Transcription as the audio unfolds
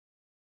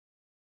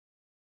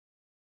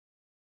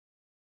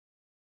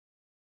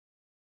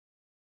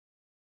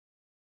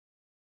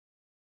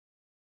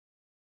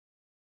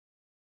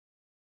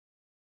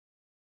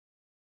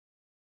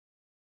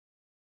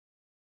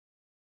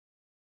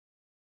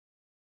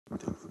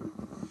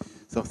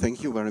So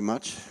thank you very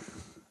much,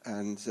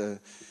 and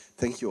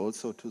thank you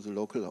also to the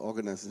local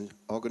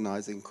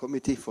organizing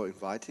committee for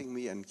inviting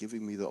me and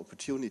giving me the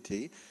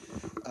opportunity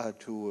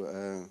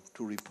to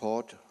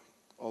report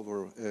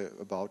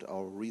about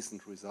our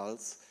recent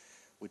results,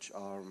 which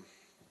are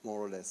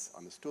more or less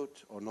understood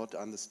or not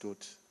understood,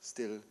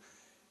 still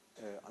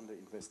under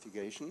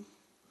investigation.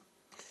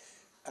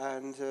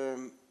 And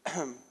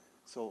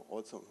so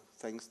also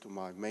thanks to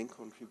my main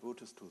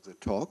contributors to the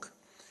talk.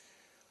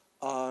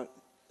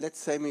 Let's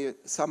say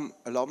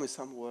allow me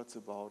some words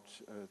about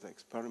the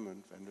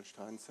experiment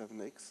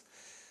W-7X.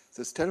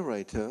 The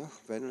stellarator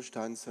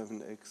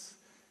W-7X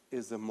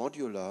is a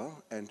modular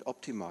and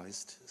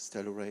optimized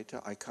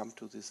stellarator. I come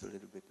to this a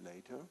little bit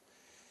later.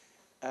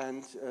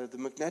 And the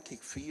magnetic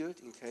field,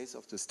 in case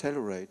of the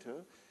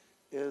stellarator,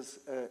 is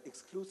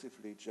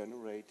exclusively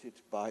generated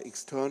by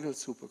external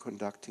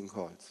superconducting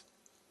coils.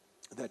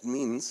 That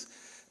means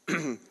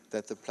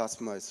that the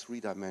plasma is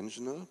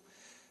three-dimensional,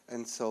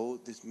 and so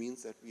this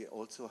means that we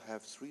also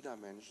have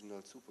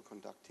three-dimensional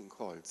superconducting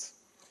coils.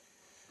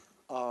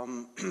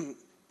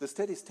 The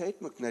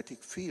steady-state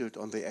magnetic field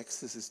on the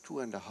axis is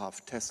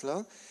 2.5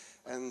 Tesla,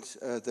 and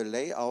the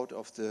layout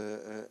of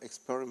the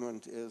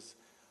experiment is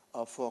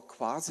for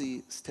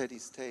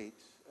quasi-steady-state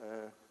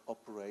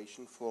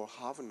operation for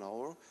half an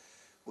hour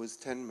with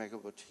 10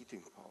 megawatt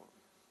heating power.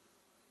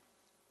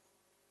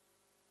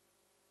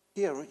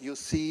 Here you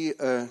see,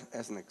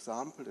 as an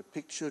example, a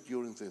picture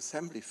during the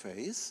assembly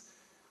phase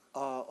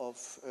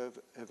of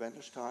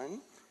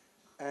Wendelstein,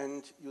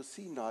 and you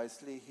see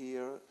nicely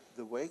here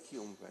the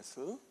vacuum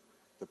vessel,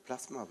 the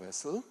plasma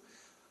vessel.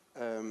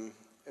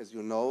 As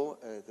you know,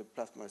 the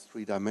plasma is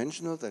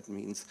three-dimensional. That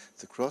means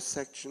the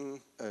cross-section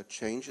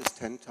changes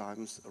 10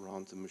 times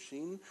around the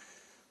machine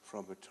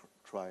from a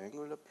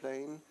triangular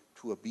plane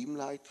to a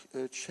beam-like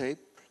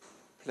shaped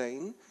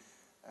plane.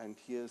 And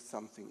here's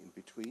something in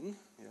between.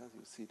 Yeah,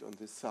 you see it on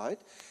this side.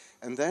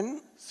 And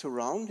then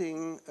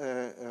surrounding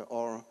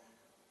the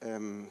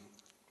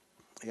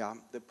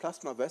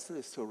plasma vessel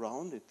is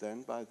surrounded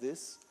then by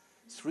this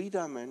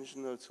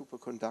three-dimensional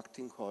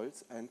superconducting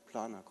coils and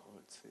planar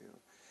coils here.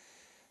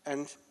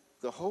 And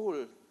the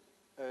whole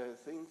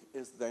thing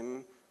is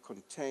then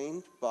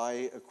contained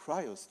by a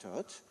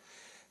cryostat.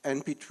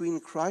 And between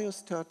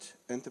cryostat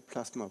and the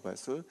plasma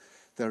vessel,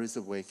 there is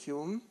a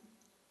vacuum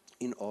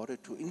in order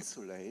to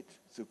insulate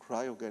the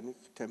cryogenic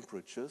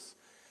temperatures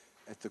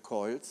at the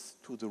coils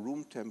to the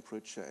room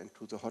temperature and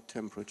to the hot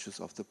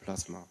temperatures of the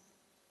plasma.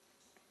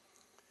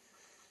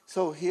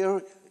 So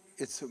here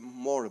it's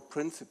more a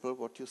principle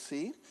what you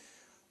see.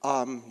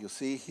 You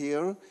see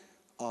here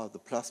the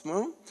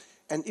plasma.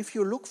 And if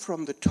you look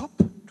from the top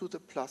to the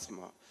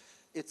plasma,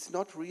 it's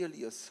not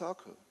really a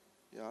circle.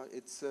 Yeah?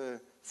 It's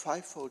a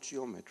five-fold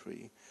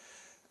geometry.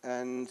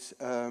 And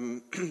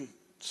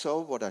so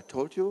what I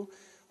told you,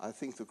 I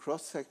think the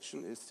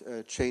cross-section is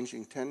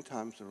changing 10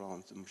 times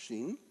around the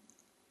machine.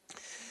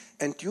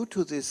 And due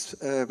to this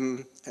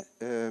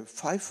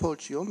five-fold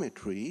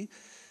geometry,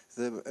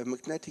 the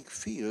magnetic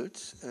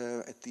field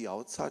at the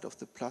outside of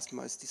the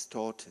plasma is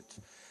distorted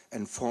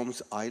and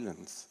forms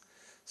islands.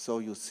 So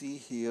you see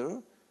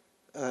here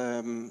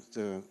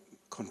the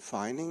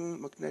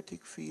confining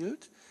magnetic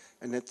field,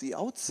 and at the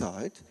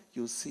outside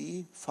you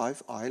see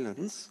 5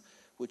 islands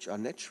which are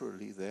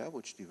naturally there,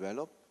 which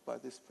develop by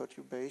this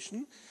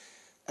perturbation,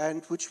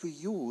 and which we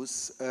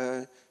use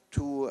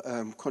to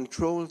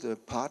control the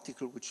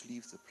particle which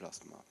leave the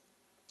plasma.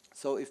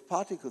 So if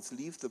particles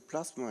leave the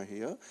plasma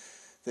here,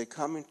 they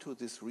come into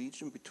this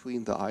region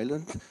between the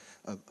island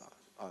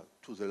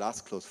to the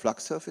last closed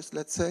flux surface,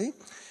 let's say,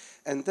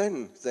 and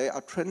then they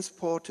are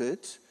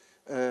transported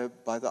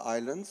by the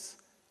islands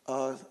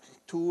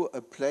to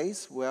a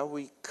place where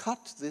we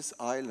cut these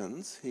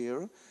islands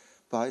here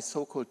by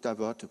so-called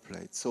diverter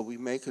plates. So we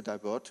make a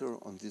diverter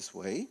on this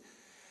way,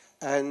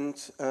 and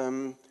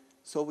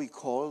so we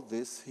call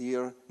this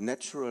here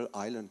natural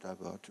island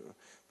diverter.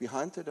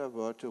 Behind the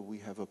diverter we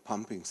have a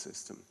pumping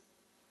system.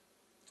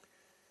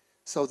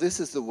 So this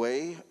is the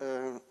way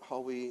how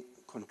we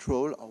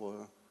control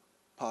our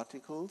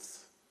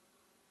particles.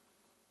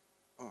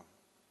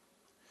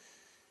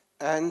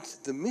 And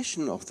the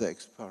mission of the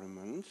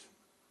experiment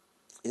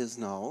is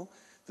now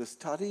the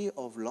study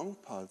of long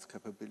pulse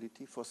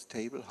capability for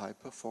stable high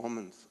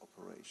performance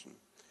operation.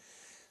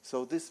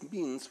 So this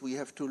means we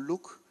have to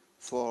look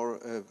for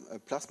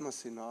plasma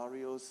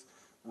scenarios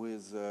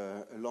with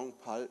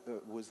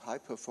with high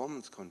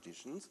performance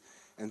conditions,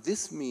 and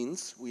this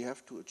means we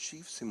have to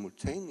achieve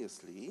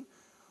simultaneously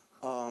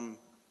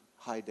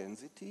high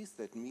densities.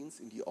 That means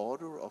in the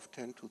order of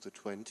 10 to the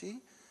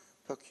 20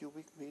 per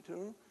cubic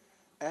meter,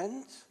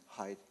 and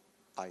high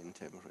ion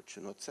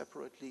temperature, not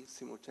separately,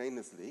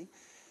 simultaneously.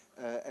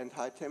 And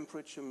high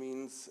temperature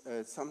means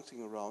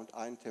something around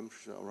ion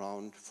temperature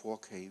around 4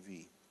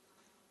 kV.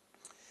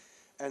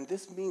 And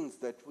this means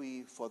that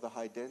for the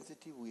high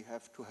density, we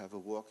have to have a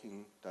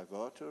working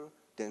diverter,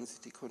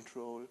 density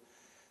control,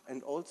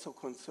 and also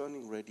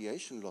concerning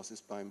radiation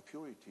losses by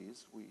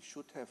impurities, we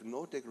should have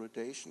no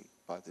degradation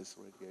by these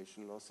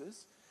radiation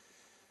losses.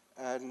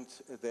 And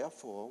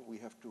therefore, we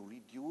have to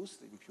reduce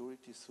the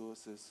impurity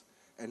sources,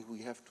 and we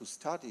have to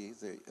study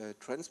the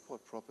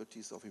transport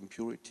properties of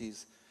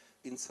impurities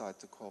inside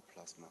the core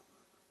plasma.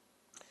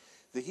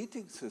 The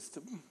heating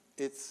system,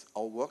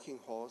 our working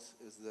horse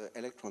is the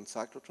electron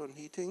cyclotron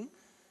heating,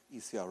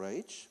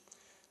 ECRH,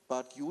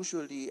 but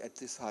usually at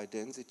this high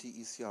density,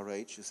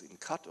 ECRH is in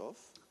cutoff,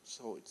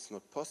 so it's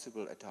not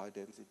possible at high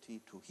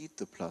density to heat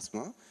the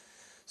plasma.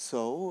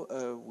 So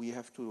we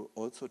have to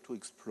also to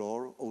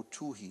explore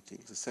O2 heating,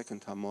 the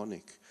second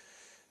harmonic.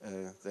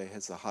 There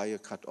has a higher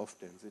cutoff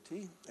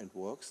density and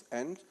works,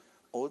 and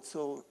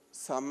also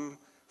some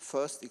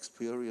first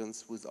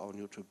experience with our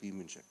neutral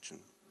beam injection.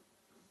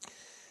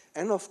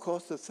 And of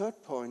course, the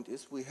third point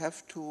is we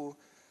have to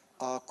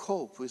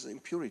cope with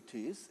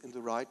impurities in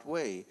the right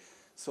way,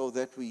 so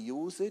that we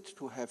use it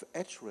to have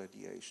edge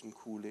radiation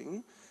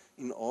cooling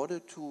in order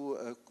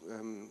to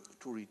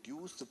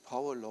reduce the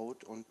power load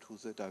onto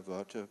the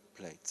diverter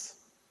plates.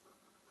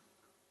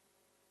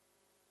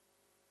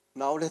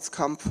 Now let's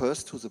come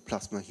first to the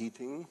plasma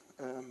heating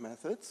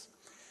methods.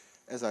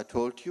 As I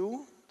told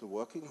you, the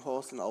working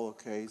horse in our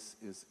case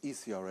is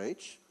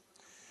ECRH.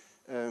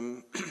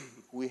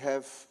 We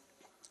have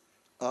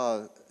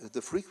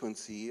the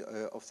frequency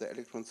of the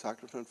electron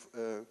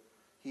cyclotron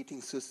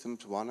heating system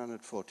to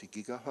 140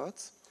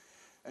 gigahertz.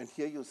 And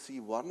here you see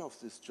one of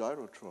these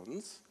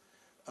gyrotrons.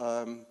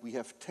 We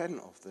have 10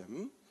 of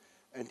them,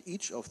 and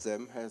each of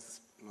them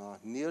has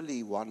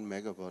nearly 1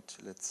 megawatt,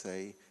 let's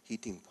say,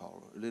 heating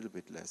power, a little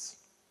bit less.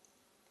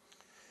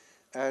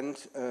 And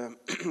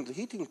the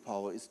heating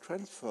power is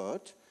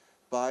transferred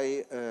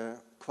by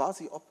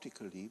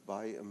quasi-optically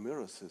by a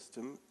mirror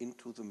system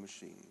into the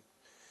machine.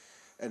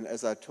 And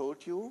as I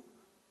told you,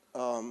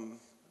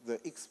 the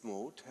X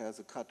mode has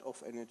a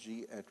cutoff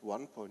energy at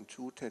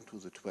 1.2 10 to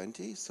the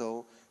 20,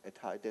 so at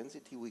high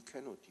density we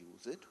cannot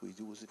use it. We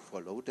use it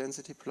for low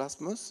density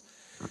plasmas,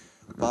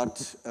 but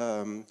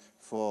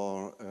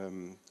for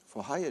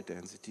higher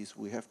densities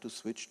we have to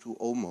switch to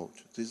O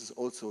mode. This is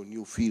also a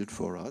new field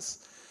for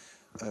us,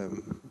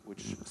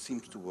 which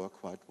seems to work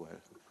quite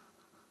well.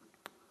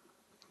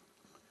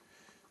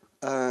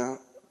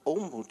 O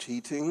mode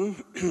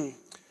heating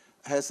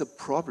has a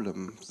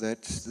problem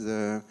that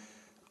the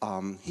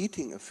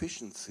heating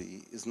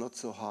efficiency is not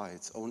so high.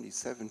 It's only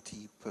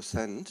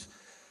 70%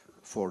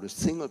 for a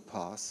single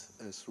pass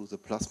through the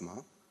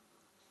plasma.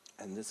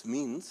 And this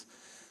means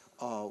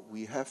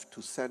we have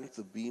to send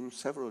the beam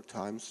several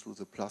times through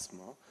the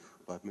plasma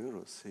by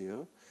mirrors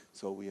here.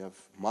 So we have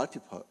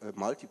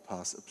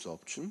multi-pass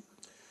absorption.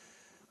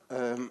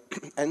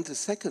 And the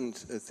second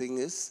thing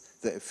is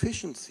the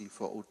efficiency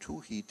for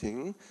O2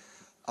 heating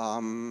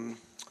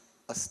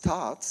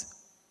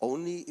starts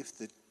only if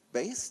the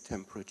base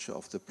temperature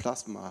of the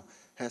plasma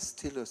has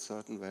still a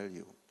certain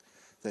value.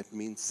 That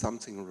means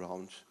something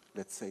around,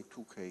 let's say,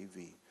 2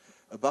 keV.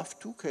 Above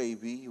 2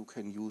 keV, you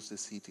can use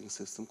this heating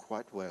system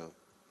quite well.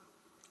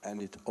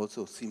 And it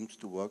also seems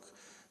to work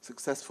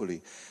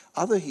successfully.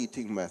 Other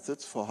heating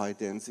methods for high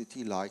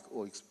density, like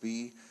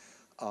OXB,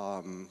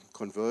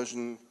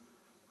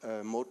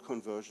 mode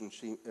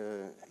conversion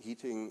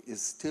heating,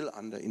 is still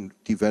under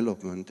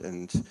development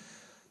and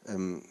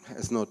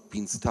has not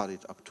been studied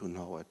up to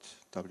now at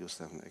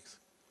W-7X.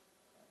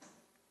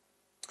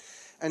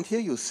 And here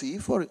you see,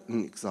 for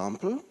an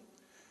example,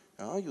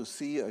 you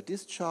see a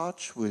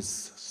discharge with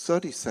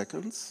 30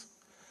 seconds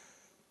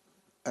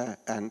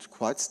and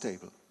quite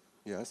stable.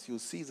 Yes, you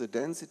see the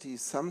density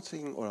is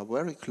something or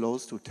very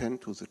close to 10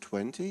 to the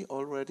 20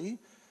 already.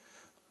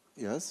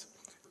 Yes,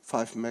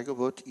 5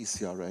 megawatt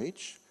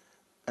ECRH.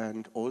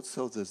 And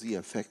also the Z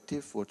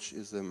effective, which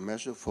is a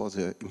measure for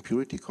the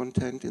impurity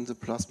content in the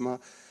plasma,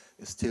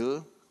 is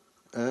still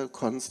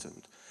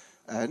constant.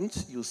 And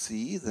you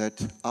see that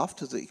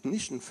after the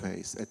ignition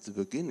phase at the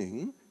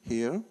beginning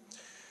here,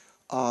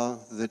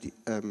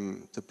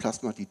 the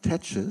plasma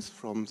detaches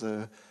from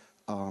the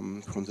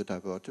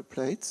diverter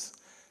plates,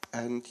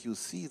 and you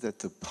see that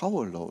the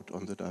power load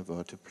on the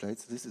diverter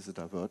plates, this is a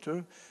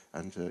diverter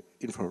and the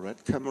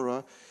infrared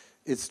camera,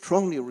 it's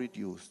strongly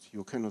reduced.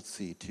 You cannot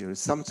see it here. It's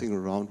something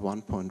around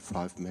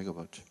 1.5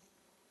 megawatt.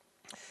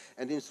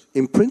 And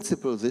in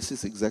principle, this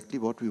is exactly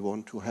what we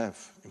want to have,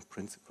 in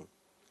principle.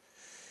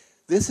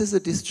 This is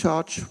a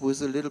discharge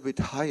with a little bit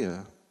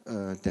higher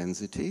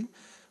density.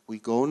 We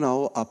go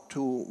now up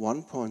to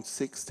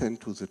 1.6 10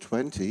 to the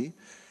 20.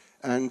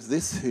 And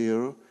this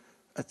here,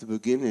 at the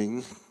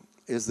beginning,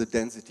 is the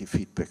density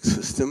feedback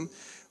system,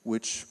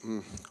 which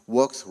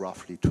works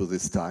roughly to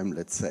this time,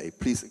 let's say.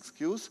 Please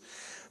excuse.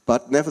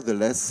 But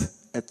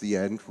nevertheless, at the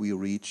end, we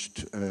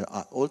reached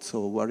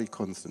also very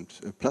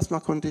constant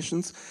plasma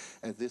conditions.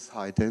 At these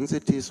high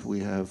densities, we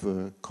have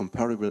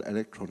comparable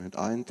electron and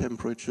ion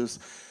temperatures,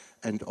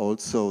 and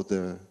also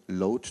the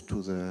load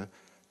to the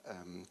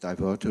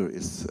diverter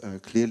is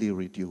clearly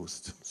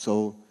reduced.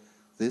 So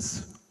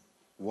this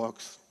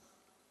works.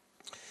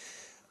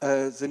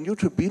 The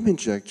neutral beam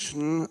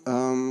injection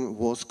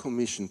was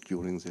commissioned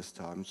during this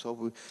time.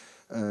 So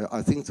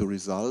I think the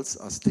results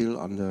are still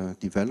under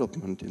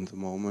development in the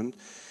moment.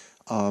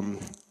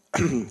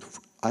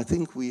 I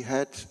think we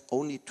had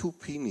only 2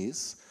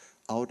 pennies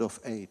out of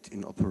 8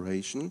 in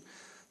operation.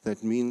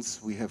 That means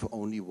we have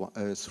only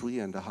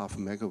 3.5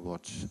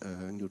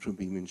 megawatt neutron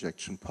beam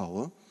injection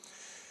power.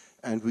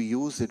 And we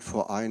use it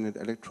for ion and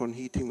electron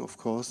heating, of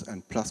course,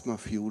 and plasma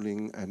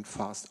fueling and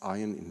fast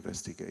ion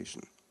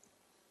investigation.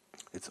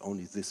 It's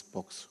only this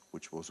box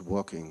which was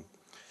working.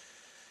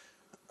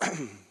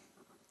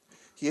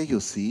 Here you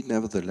see,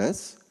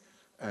 nevertheless,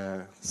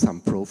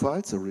 some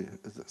profiles,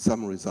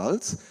 some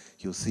results.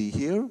 You see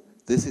here,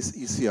 this is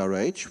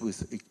ECRH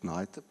with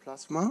ignite the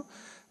plasma,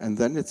 and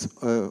then it's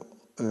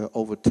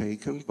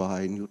overtaken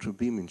by neutron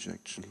beam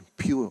injection,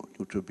 pure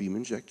neutron beam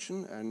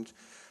injection, and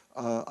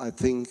I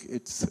think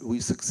we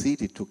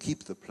succeeded to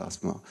keep the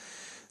plasma.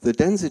 The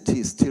density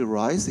is still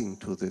rising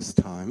to this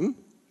time,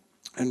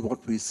 and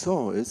what we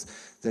saw is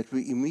that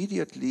we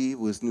immediately,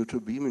 with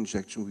neutron beam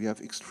injection, we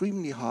have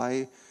extremely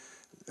high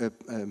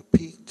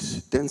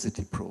peaked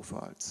density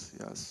profiles,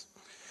 yes.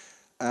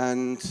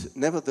 And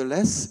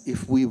nevertheless,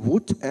 if we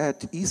would add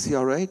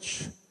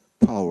ECRH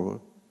power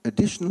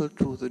additional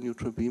to the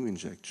neutron beam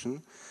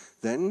injection,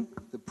 then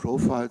the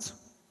profiles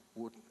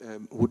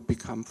would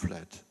become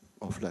flat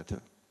or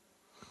flatter.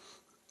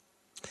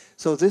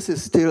 So this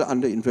is still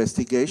under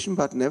investigation,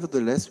 but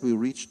nevertheless we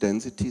reach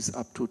densities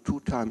up to 2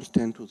 times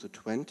 10 to the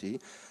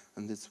 20,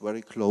 and it's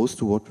very close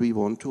to what we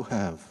want to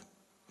have.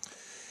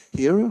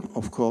 Here,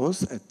 of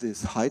course, at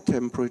these high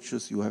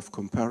temperatures, you have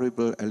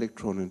comparable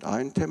electron and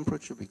ion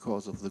temperature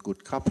because of the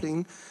good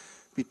coupling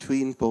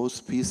between both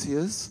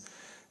species.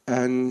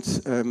 And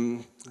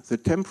the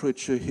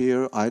temperature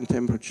here, ion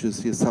temperature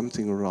is here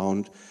something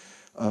around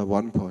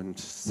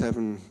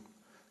 1.7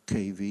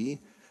 kV,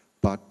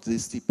 but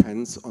this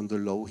depends on the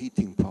low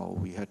heating power.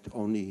 We had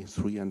only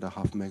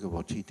 3.5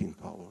 megawatt heating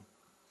power.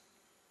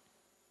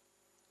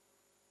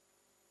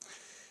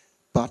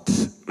 But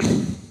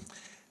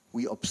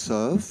we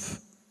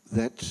observe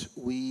that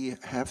we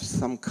have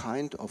some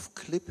kind of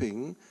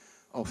clipping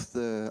of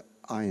the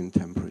ion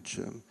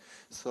temperature.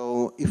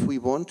 So if we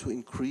want to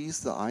increase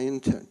the ion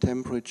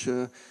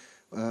temperature,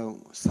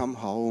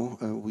 somehow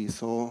we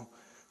saw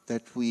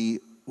that we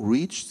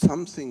reached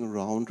something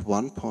around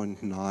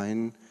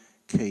 1.9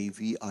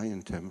 kV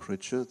ion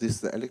temperature. This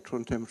is the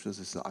electron temperature, this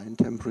is the ion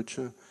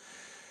temperature.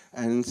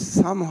 And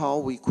somehow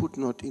we could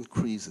not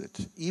increase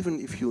it. Even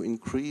if you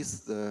increase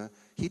the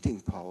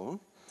heating power,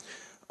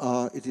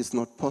 it is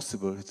not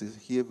possible.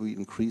 Here we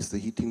increase the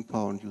heating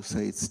power and you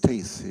say it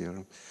stays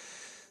here.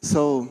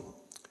 So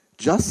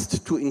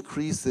just to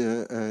increase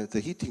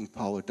the heating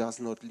power does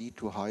not lead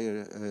to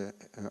higher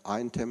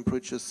ion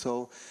temperatures.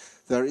 So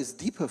there is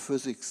deeper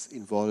physics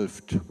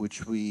involved,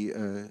 which we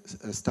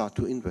start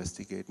to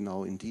investigate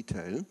now in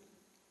detail.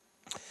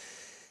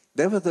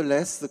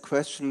 Nevertheless, the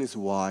question is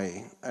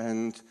why?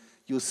 And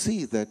you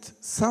see that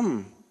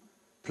some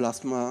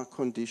plasma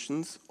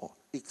conditions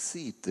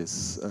exceed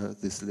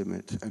this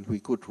limit, and we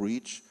could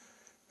reach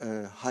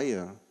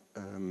higher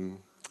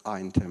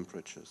ion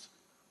temperatures.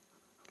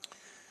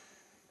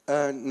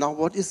 Now,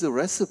 what is the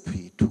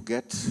recipe to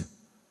get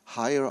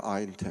higher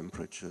ion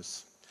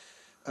temperatures?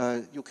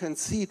 You can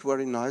see it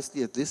very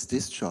nicely at these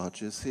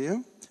discharges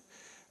here.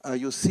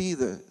 You see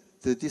the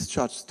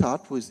discharge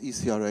start with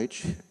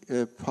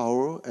ECRH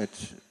power at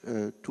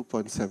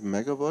 2.7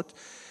 megawatt.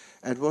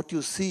 And what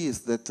you see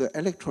is that the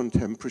electron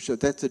temperature,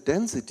 that the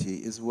density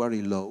is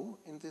very low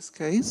in this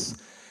case.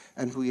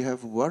 And we have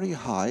very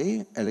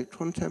high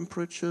electron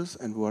temperatures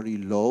and very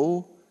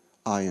low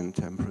ion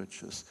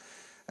temperatures.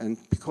 And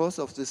because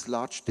of this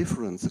large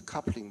difference, the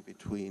coupling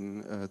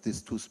between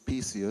these two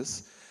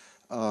species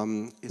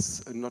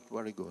is not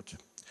very good.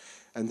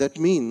 And that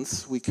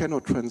means we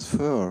cannot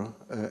transfer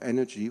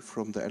energy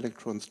from the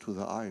electrons to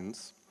the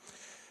ions.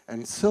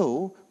 And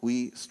so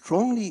we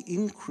strongly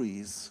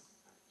increase,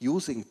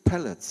 using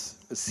pellets,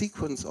 a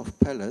sequence of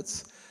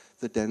pellets,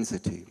 the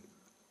density.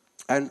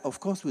 And of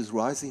course, with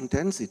rising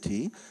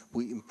density,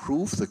 we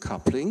improve the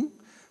coupling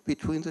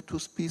between the two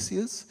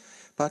species,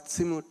 but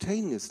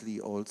simultaneously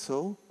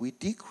also, we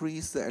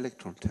decrease the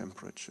electron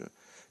temperature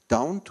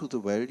down to the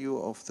value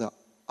of the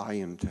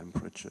ion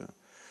temperature.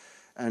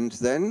 And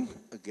then,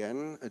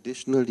 again,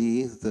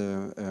 additionally,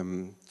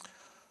 the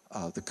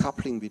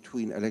coupling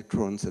between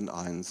electrons and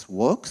ions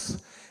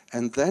works.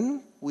 And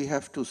then we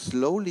have to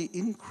slowly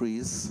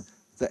increase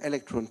the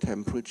electron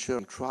temperature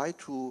and try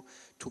to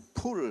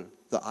pull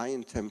the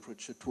ion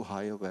temperature to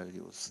higher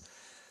values.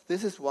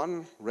 This is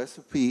one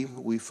recipe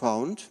we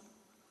found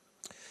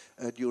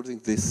during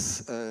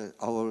this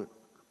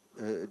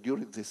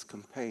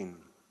campaign.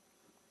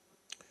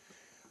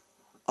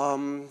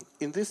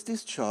 In this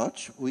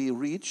discharge, we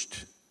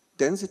reached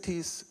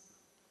densities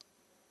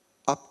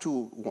up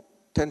to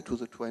 10 to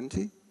the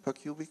 20 per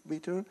cubic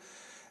meter,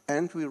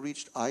 and we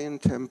reached ion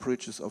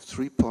temperatures of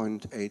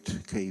 3.8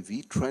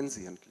 kV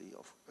transiently,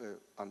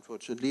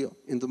 unfortunately,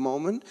 in the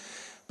moment.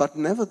 But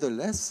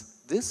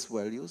nevertheless, these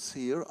values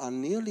here are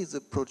nearly the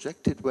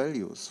projected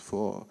values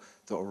for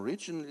the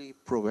originally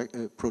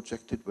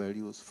projected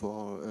values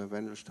for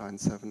Wendelstein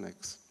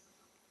 7X.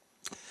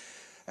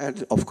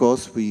 And of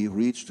course, we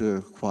reached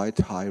a quite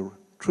high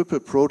triple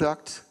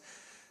product,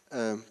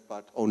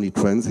 but only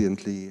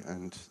transiently,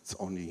 and it's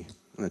only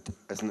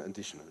as an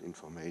additional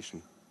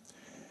information.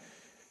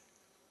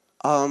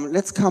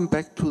 Let's come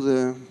back to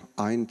the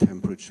ion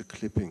temperature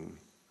clipping.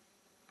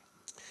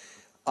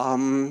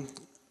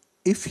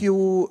 If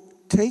you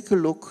take a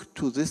look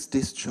to these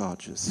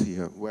discharges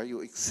here, where you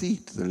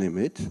exceed the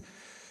limit,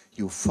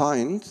 you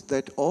find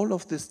that all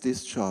of these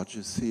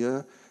discharges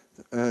here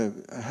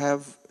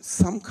have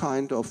some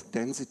kind of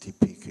density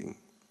peaking,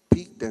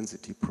 peak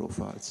density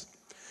profiles.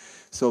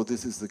 So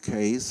this is the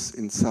case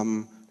in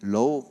some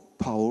low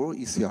power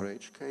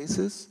ECRH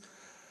cases,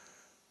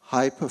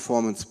 high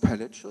performance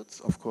pellet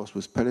shots, of course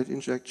with pellet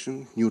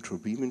injection, neutral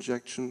beam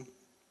injection,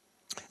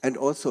 and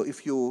also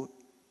if you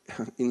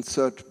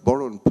insert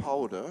boron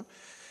powder,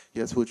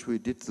 yes, which we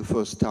did the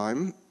first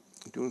time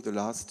during the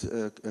last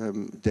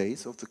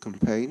days of the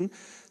campaign.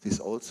 This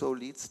also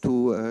leads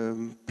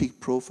to peak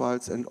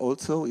profiles, and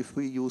also if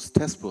we use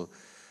Tespel.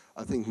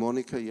 I think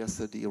Monica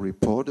yesterday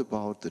reported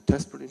about the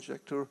Tespel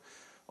injector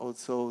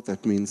also,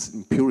 that means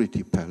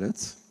impurity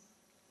pellets.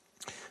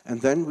 And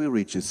then we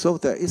reach it. So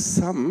there is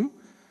some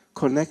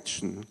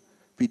connection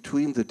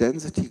between the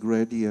density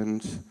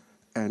gradient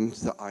and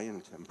the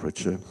ion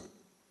temperature.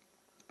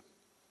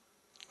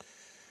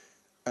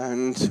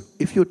 And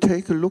if you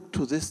take a look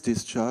to this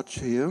discharge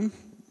here,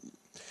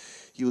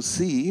 you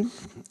see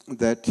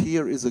that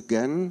here is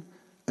again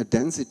a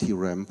density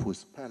ramp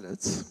with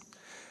pellets.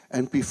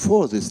 And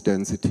before this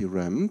density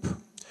ramp,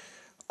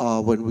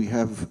 when we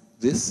have,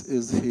 this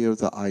is here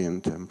the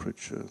ion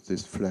temperature,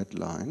 this flat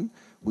line,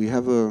 we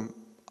have a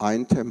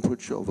ion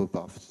temperature of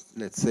above,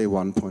 let's say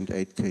 1.8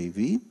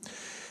 kV.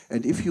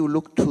 And if you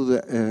look to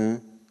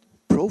the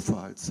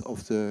profiles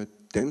of the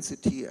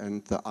density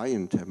and the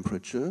ion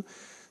temperature,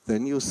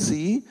 then you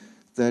see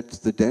that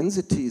the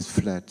density is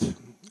flat,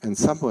 and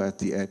somewhere at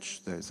the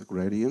edge there is a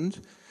gradient.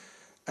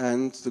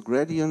 And the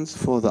gradients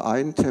for the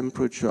ion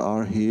temperature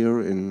are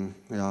here in,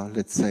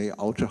 let's say,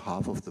 outer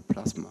half of the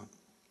plasma.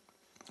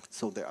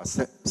 So they are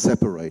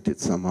separated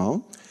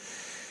somehow.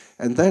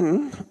 And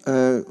then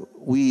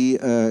we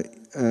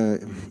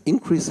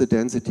increase the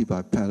density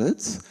by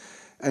pellets.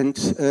 And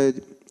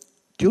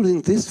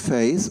during this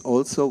phase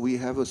also we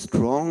have a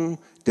strong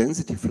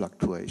density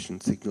fluctuation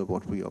signal,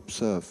 what we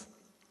observe.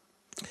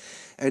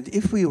 And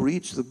if we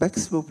reach the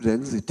maximum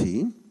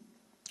density,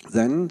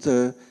 then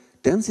the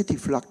density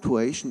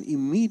fluctuation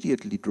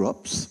immediately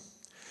drops.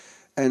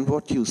 And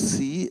what you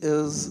see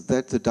is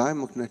that the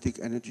diamagnetic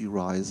energy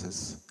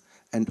rises.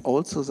 And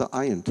also the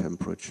ion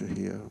temperature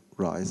here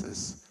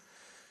rises.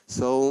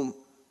 So,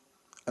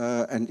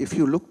 and if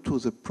you look to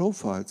the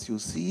profiles, you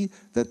see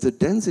that the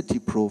density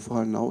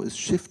profile now is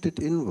shifted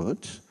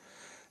inward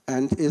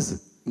and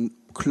is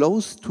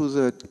close to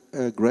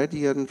the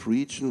gradient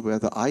region where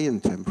the ion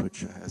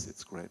temperature has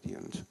its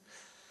gradient.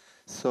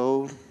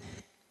 So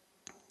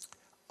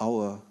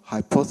our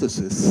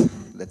hypothesis,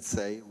 let's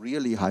say,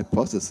 really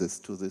hypothesis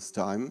to this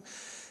time,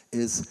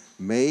 is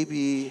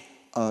maybe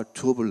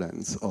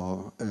turbulence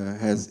or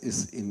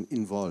is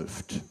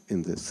involved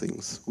in these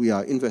things. We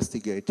are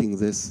investigating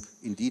this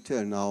in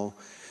detail now,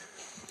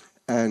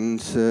 and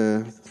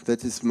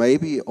that is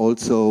maybe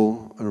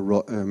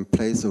also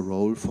plays a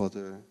role for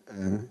the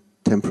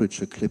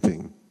temperature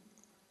clipping.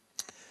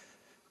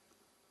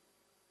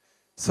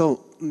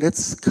 So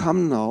let's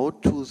come now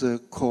to the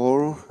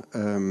core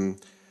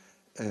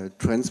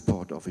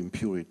transport of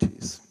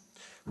impurities,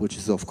 which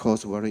is of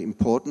course very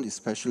important,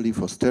 especially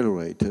for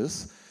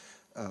stellarators,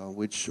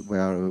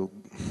 where,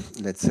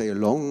 let's say, a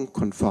long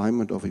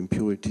confinement of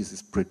impurities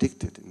is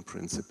predicted in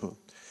principle.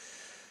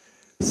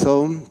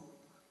 So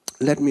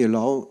let me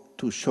allow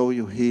to show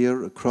you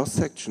here a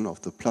cross-section of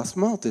the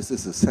plasma. This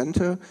is the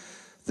center.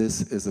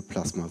 This is a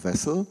plasma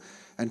vessel.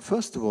 And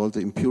first of all, the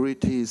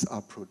impurities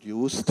are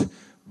produced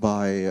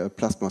by a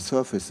plasma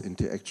surface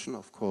interaction,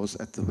 of course,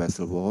 at the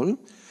vessel wall,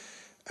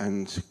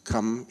 and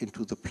come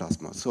into the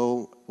plasma.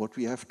 So what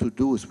we have to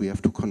do is we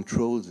have to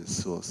control these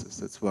sources.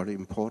 That's very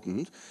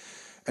important.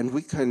 And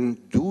we can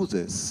do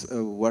this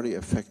very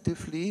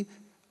effectively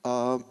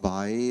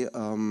by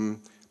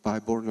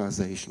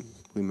boronization.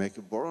 We make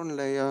a boron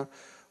layer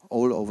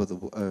all over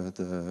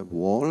the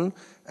wall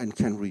and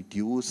can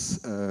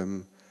reduce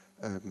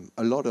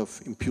a lot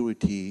of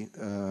impurity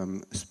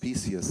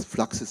species,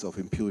 fluxes of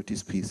impurity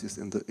species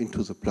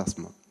into the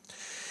plasma.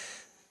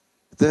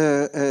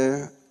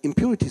 The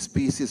impurity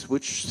species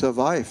which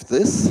survive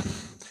this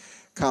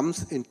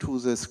comes into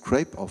the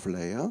scrape-off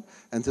layer,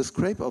 and the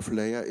scrape-off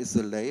layer is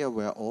the layer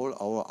where all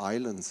our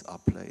islands are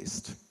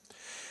placed.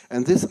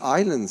 And these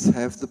islands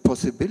have the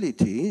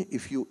possibility,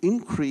 if you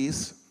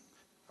increase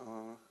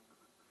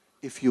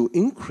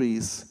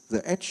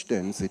the edge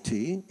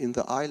density in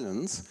the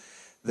islands,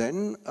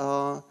 then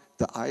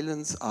the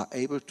islands are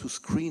able to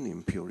screen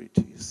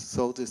impurities.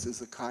 So this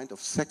is a kind of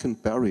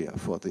second barrier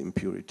for the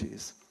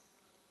impurities.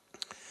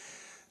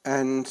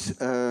 And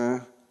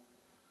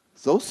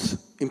those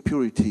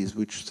impurities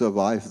which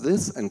survive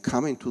this and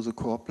come into the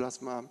core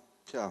plasma,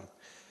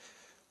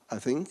 I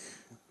think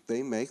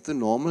they make the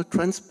normal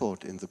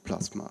transport in the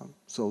plasma.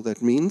 So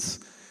that means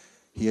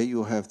here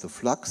you have the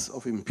flux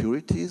of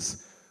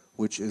impurities,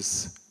 which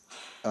is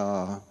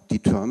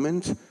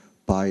determined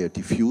by a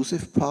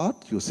diffusive part.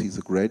 You see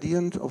the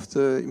gradient of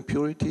the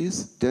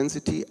impurities,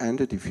 density and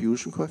a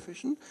diffusion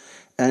coefficient,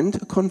 and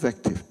a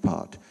convective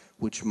part,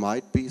 which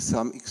might be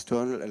some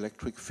external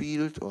electric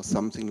field or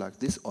something like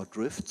this, or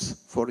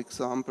drifts, for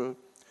example.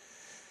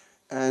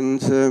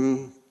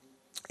 And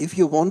if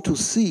you want to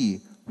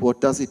see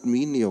what does it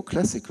mean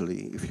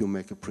neoclassically, if you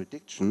make a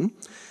prediction,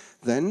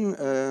 then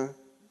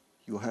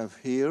you have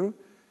here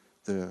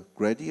the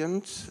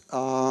gradient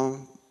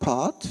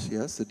part,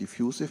 yes, the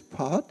diffusive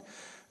part,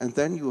 and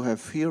then you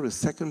have here a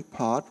second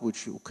part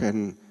which you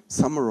can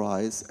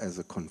summarize as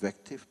a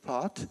convective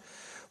part,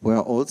 where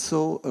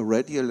also a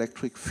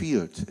radioelectric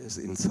field is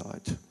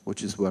inside,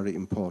 which is very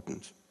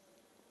important.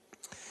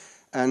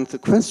 And the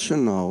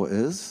question now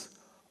is,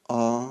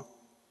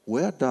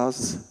 where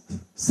does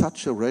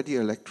such a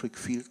radioelectric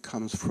field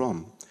comes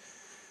from?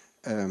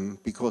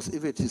 Because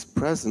if it is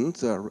present,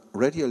 the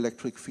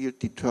radioelectric field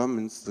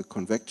determines the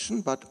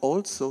convection, but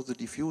also the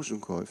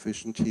diffusion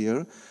coefficient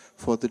here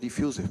for the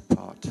diffusive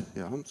part.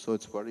 Yeah? So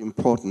it's very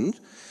important.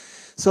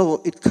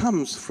 So it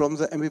comes from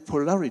the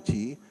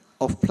ambipolarity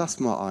of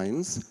plasma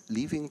ions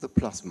leaving the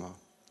plasma,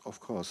 of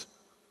course.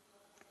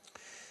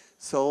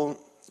 So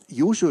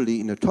usually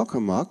in a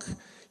tokamak,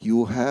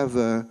 you have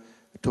a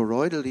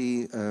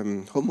toroidally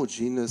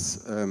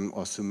homogeneous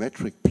or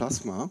symmetric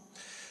plasma,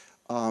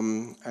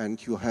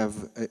 and you have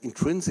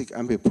intrinsic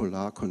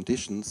ambipolar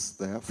conditions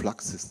there,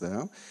 fluxes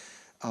there,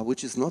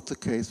 which is not the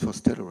case for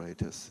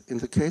stellarators. In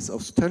the case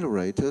of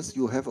stellarators,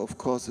 you have, of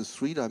course, a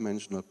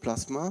three-dimensional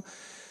plasma.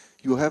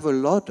 You have a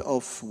lot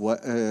of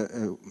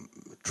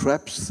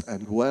traps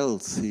and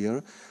wells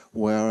here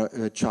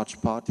where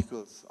charged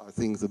particles, I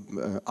think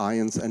the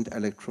ions and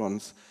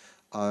electrons,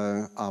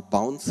 are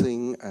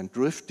bouncing and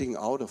drifting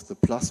out of the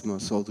plasma,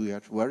 so we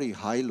have very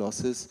high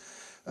losses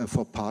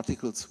for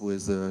particles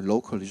with low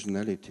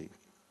collisionality.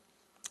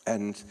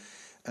 And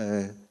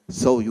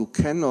so you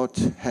cannot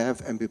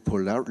have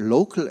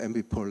local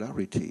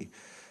ambipolarity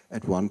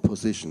at one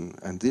position,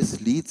 and this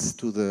leads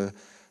to the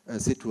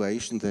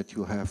situation that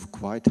you have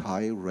quite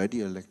high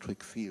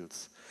radioelectric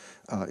fields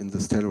in the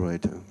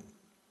stellarator.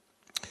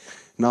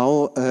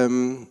 Now,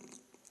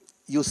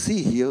 you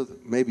see here,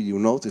 maybe you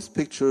know this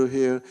picture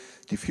here,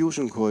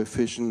 diffusion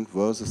coefficient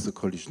versus the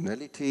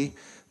collisionality.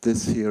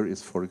 This here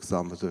is, for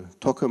example, the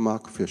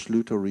tokamak,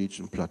 Verschlüter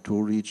region, plateau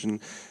region,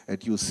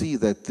 and you see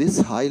that these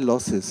high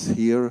losses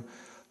here,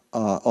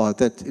 or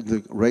that in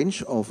the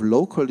range of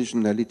low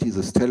collisionality,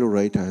 the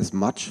stellarator has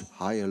much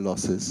higher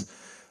losses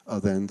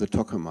than the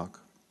tokamak.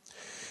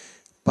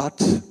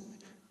 But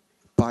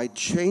by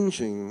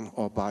changing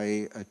or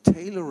by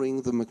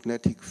tailoring the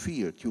magnetic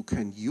field, you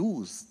can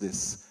use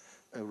this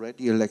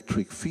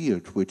radioelectric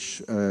field,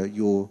 which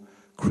you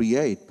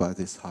create by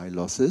these high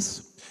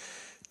losses,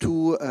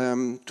 to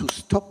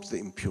stop the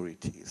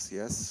impurities.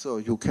 Yes, so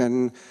you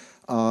can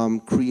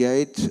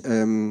create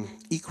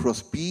E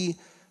cross B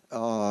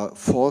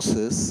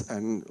forces,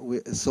 and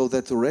so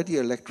that the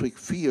radioelectric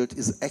field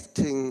is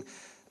acting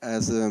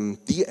as a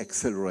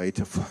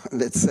de-accelerator,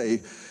 let's say,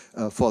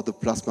 for the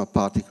plasma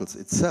particles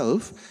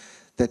itself.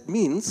 That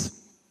means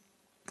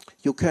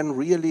you can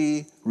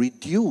really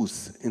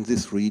reduce in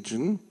this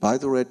region by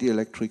the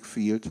radioelectric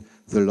field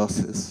the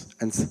losses,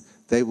 and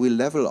they will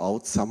level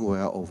out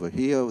somewhere over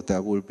here.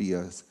 There will be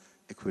an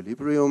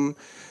equilibrium,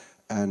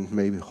 and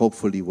maybe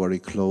hopefully very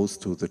close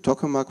to the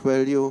tokamak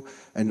value.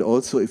 And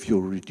also if you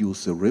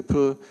reduce the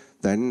ripple,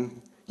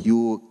 then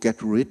you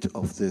get rid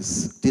of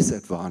this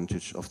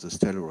disadvantage of the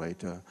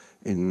stellarator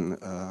in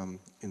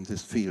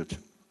this field.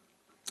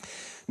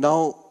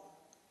 Now,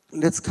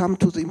 let's come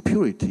to the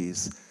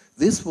impurities.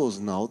 This was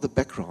now the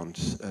background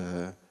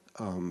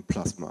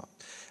plasma.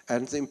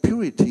 And the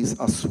impurities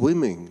are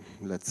swimming,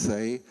 let's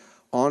say,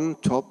 on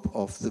top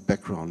of the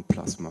background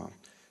plasma.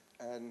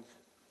 And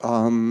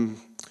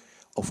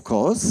of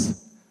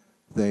course,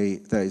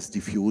 there is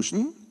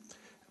diffusion,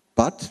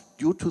 but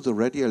due to the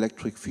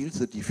radioelectric field,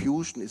 the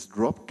diffusion is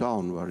dropped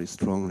down very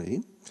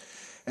strongly.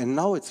 And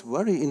now it's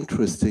very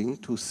interesting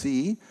to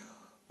see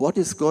what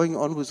is going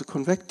on with the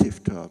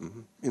convective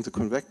term. In the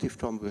convective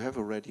term, we have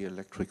a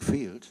radioelectric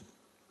field,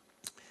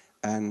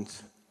 and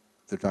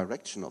the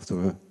direction of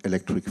the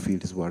electric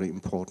field is very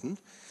important.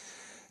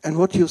 And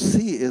what you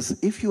see is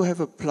if you have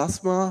a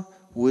plasma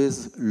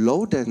with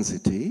low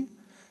density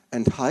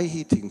and high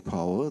heating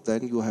power,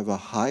 then you have a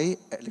high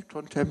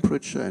electron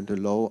temperature and a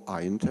low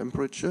ion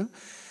temperature.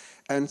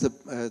 And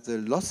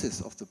the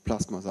losses of the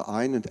plasma, the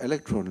ion and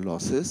electron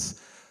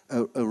losses,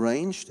 are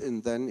arranged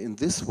in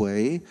this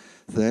way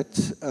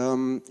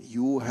that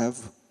you have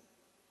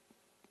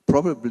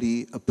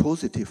probably a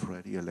positive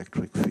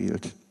radioelectric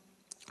field.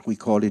 We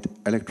call it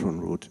electron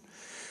route.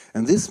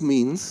 And this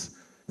means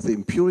the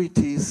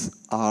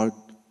impurities are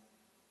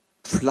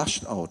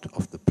flushed out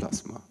of the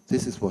plasma.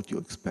 This is what you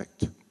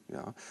expect.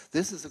 Yeah.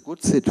 This is a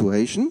good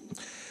situation,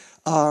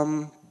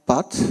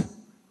 but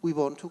we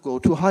want to go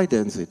to high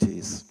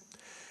densities.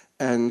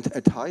 And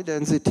at high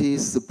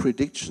densities, the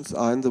predictions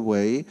are in the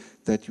way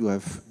that you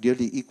have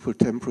nearly equal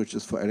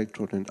temperatures for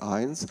electron and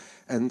ions,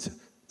 and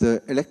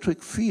the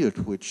electric field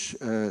which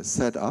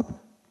set up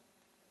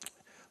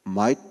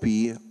might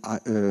be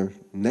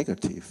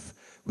negative.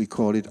 We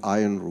call it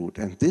ion root,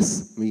 and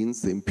this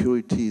means the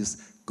impurities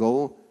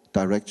go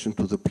direction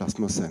to the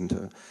plasma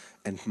center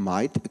and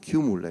might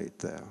accumulate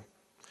there,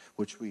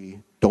 which we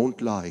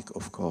don't like,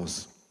 of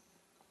course.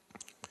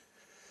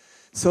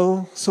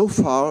 So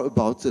far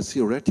about the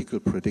theoretical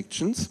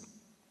predictions.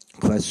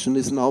 Question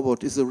is now,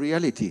 what is the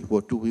reality?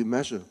 What do we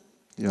measure?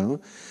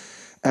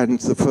 And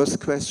the first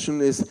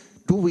question is,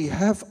 do we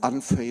have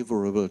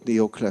unfavorable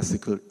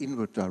neoclassical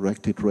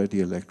inward-directed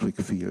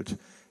radioelectric field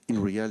in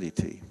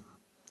reality?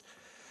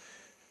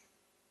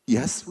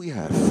 Yes, we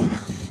have.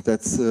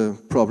 That's a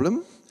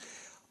problem.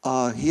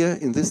 Here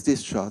in this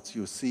discharge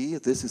you see,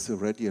 this is a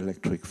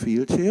radioelectric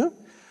field here.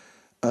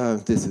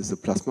 This is a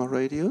plasma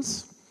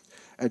radius.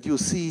 And you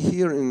see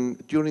here,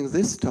 during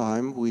this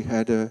time, we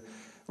had a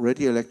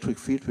radioelectric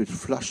field which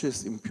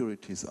flushes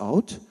impurities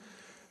out.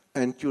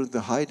 And during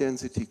the high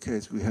density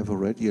case, we have a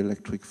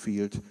radioelectric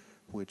field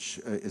which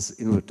is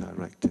inward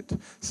directed.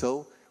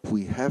 So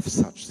we have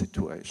such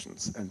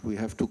situations, and we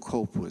have to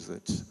cope with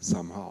it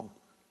somehow.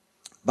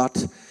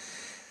 But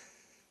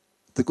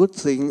the good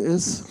thing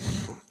is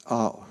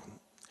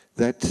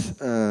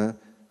that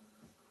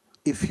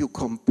if you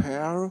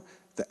compare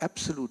the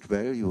absolute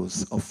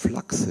values of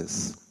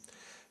fluxes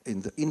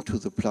into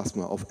the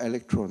plasma of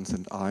electrons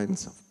and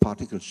ions, of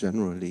particles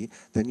generally,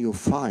 then you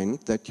find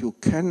that you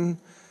can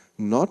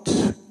not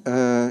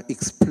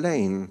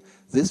explain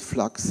these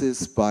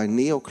fluxes by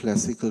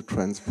neoclassical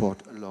transport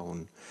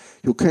alone.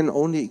 You can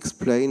only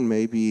explain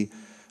maybe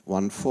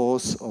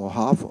 1/4 or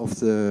half of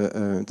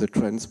the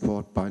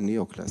transport by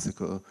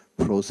neoclassical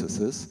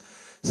processes.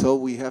 So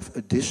we have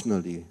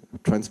additionally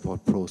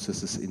transport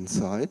processes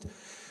inside,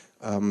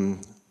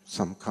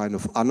 some kind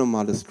of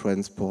anomalous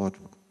transport.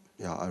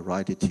 Yeah, I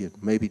write it here,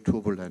 maybe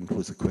turbulent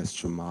with a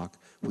question mark.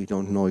 We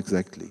don't know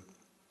exactly.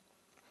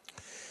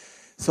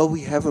 So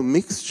we have a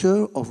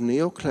mixture of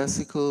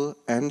neoclassical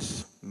and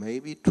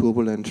maybe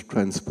turbulent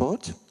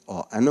transport,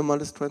 or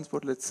anomalous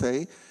transport, let's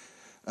say,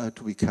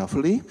 to be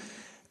carefully.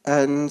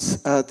 And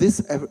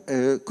this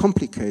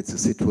complicates the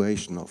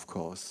situation, of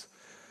course.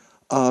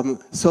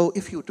 So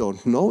if you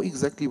don't know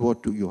exactly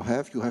what do you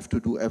have to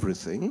do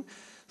everything.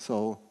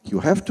 So you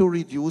have to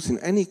reduce, in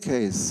any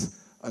case,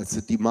 it's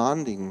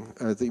demanding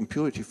the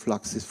impurity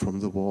fluxes from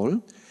the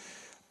wall.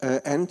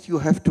 And you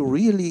have to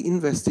really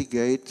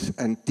investigate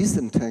and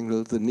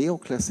disentangle the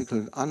neoclassical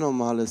and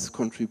anomalous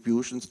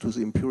contributions to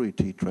the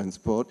impurity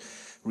transport,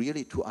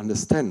 really to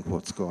understand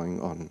what's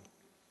going on.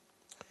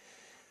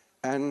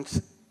 And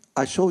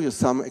I show you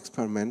some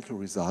experimental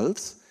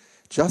results.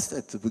 Just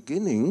at the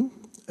beginning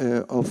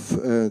of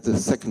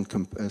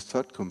the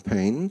third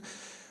campaign,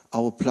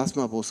 our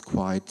plasma was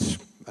quite,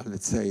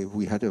 let's say,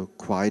 we had a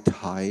quite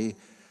high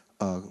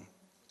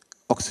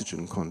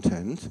oxygen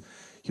content.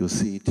 You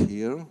see it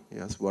here,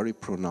 yes, very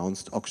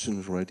pronounced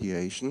oxygen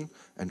radiation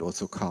and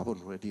also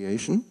carbon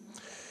radiation.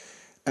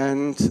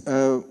 And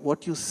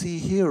what you see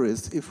here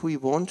is, if we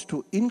want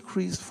to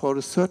increase for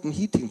a certain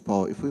heating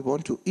power, if we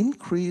want to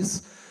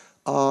increase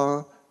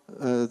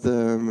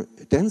the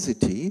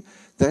density,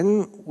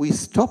 then we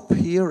stop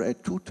here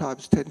at 2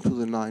 ×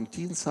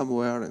 10⁻¹9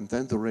 somewhere, and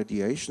then the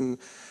radiation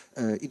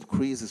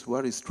increases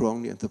very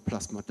strongly and the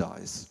plasma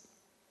dies.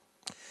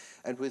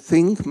 And we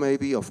think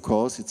maybe, of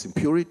course, it's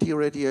impurity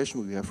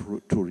radiation, we have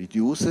to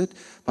reduce it,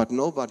 but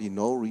nobody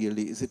knows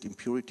really, is it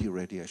impurity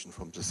radiation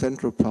from the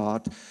central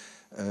part,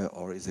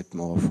 or is it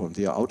more from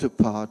the outer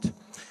part?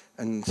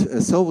 And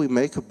so we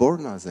make a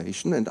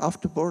boronization, and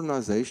after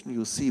boronization,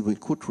 you see we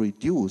could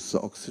reduce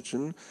the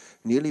oxygen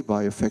nearly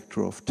by a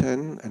factor of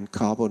 10, and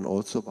carbon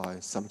also by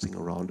something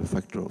around a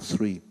factor of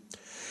 3.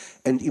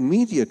 And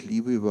immediately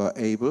we were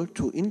able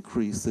to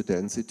increase the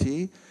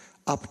density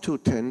up to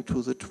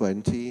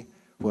 10⁻20,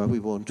 where we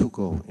want to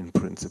go in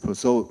principle.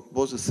 So it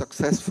was a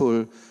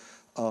successful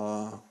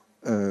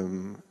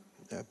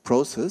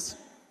process.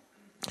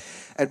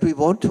 And we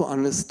want to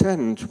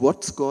understand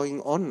what's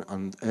going on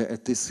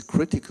at this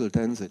critical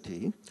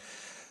density.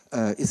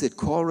 Is it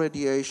core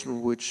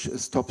radiation which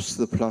stops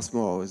the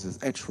plasma, or is it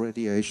edge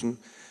radiation?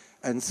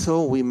 And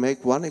so we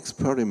make one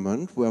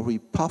experiment where we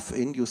puff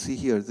in, you see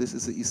here, this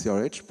is the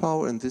ECRH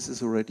power and this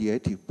is a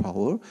radiative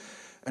power.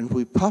 And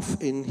we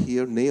puff in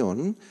here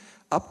neon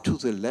up to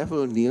the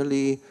level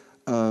nearly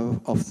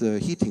of the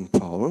heating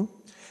power.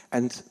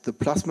 And the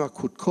plasma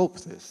could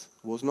cope this.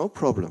 It was no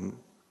problem,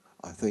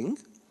 I think.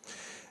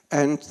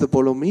 And the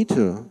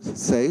bolometer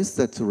says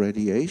that the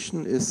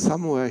radiation is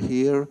somewhere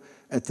here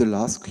at the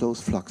last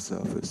closed flux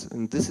surface.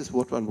 And this is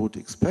what one would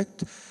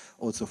expect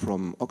also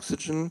from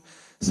oxygen.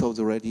 So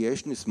the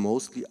radiation is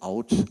mostly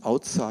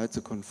outside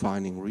the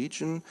confining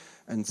region,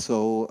 and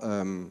so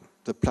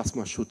the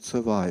plasma should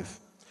survive.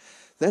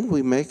 Then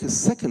we make a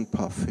second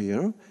puff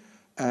here,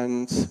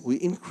 and we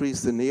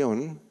increase the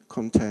neon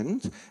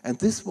content, and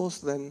this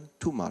was then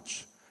too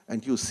much.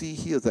 And you see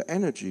here the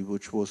energy,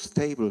 which was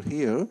stable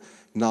here,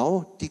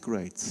 now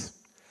degrades.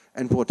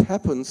 And what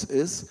happens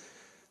is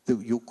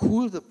you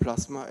cool the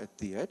plasma at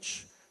the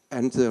edge,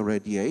 and the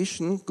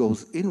radiation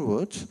goes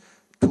inward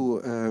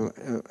to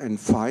and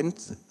find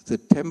the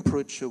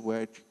temperature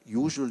where it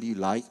usually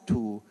like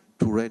to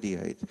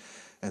radiate.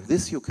 And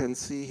this you can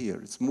see here.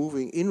 It's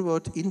moving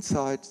inward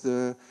inside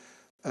the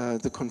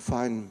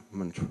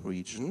confinement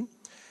region.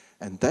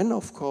 And then,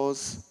 of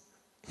course,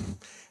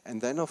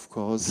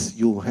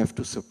 you have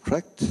to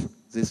subtract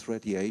this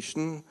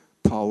radiation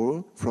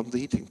power from the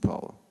heating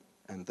power.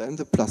 And then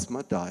the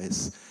plasma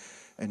dies.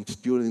 And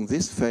during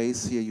this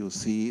phase here, you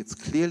see it's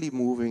clearly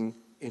moving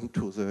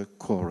into the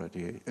core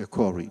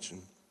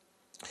region.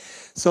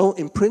 So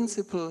in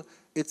principle,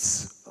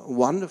 it's a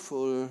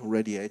wonderful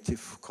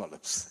radiative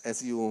collapse,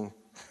 as you,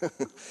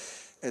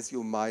 as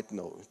you might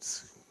know.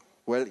 It's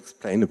well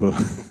explainable.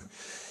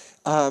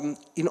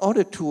 In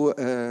order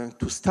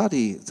to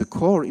study the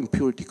core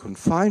impurity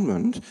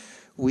confinement,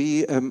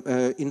 we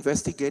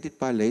investigated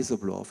by laser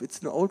blow-off. It's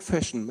an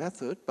old-fashioned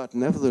method, but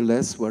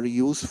nevertheless very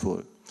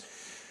useful.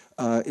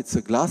 It's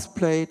a glass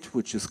plate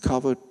which is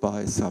covered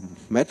by some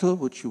metal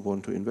which you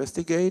want to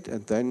investigate,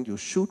 and then you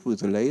shoot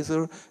with a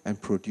laser and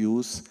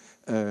produce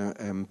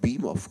a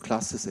beam of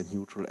clusters and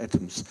neutral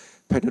atoms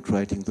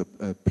penetrating the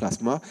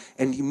plasma,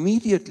 and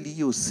immediately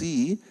you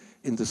see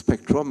in the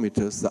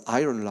spectrometers the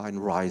iron line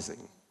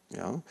rising.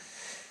 Yeah?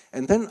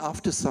 And then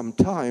after some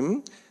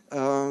time,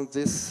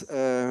 this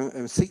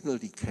signal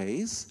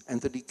decays,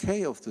 and the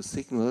decay of the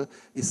signal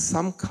is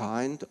some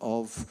kind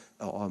of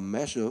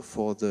measure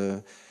for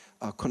the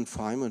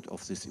confinement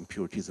of this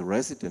impurity, the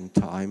resident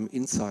time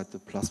inside the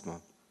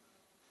plasma.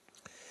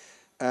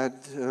 And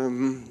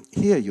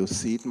here you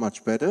see it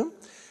much better.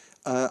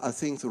 I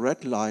think the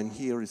red line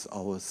here is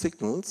our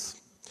signals,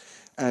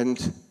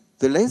 and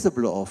the laser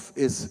blow-off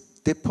is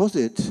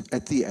deposited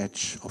at the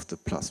edge of the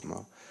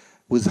plasma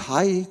with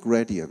high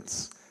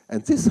gradients.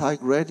 And this high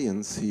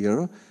gradients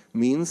here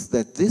means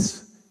that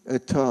this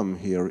term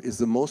here is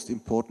the most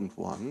important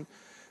one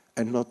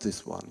and not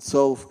this one.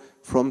 So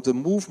from the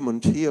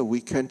movement here, we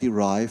can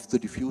derive the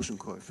diffusion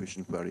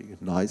coefficient very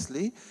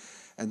nicely.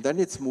 And then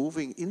it's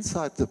moving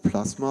inside the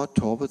plasma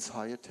towards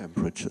higher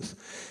temperatures.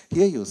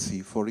 Here you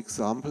see, for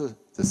example,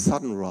 the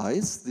sudden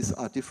rise. These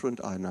are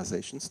different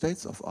ionization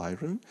states of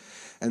iron.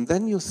 And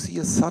then you see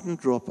a sudden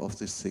drop of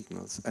these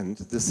signals. And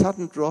the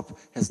sudden drop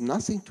has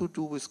nothing to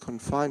do with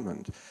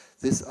confinement.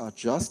 These are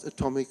just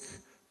atomic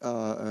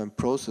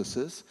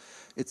processes.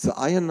 It's the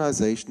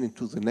ionization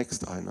into the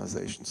next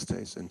ionization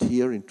state, and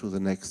here into the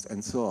next,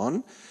 and so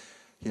on.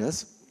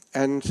 Yes,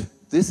 and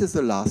this is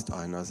the last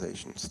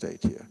ionization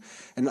state here.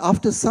 And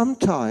after some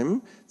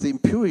time, the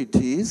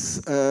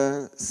impurities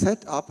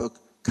set up a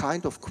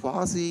kind of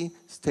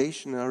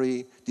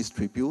quasi-stationary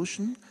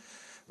distribution,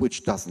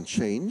 which doesn't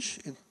change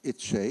in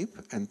its shape,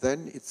 and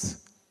then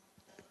it's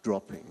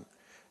dropping.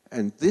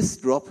 And this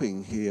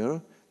dropping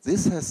here,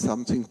 this has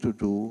something to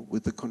do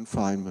with the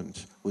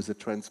confinement, with the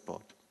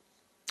transport.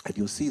 And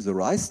you see the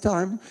rise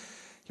time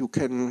you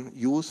can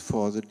use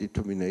for the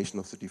determination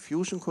of the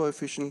diffusion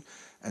coefficient,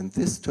 and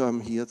this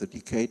term here, the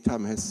decay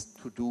time, has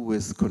to do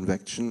with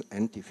convection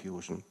and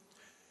diffusion.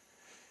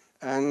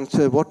 And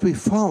what we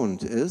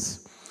found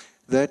is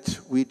that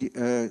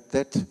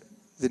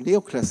the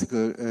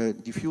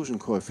neoclassical diffusion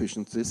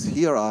coefficients,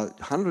 here are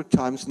 100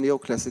 times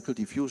neoclassical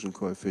diffusion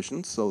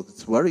coefficients, so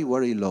it's very,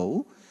 very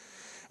low.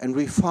 And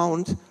we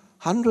found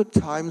 100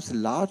 times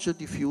larger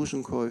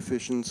diffusion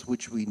coefficients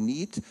which we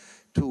need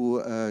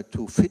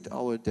to fit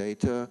our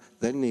data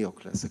than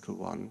neoclassical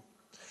one.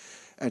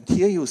 And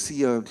here you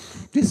see a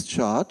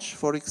discharge,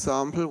 for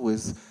example,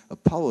 with a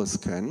power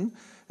scan.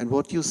 And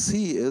what you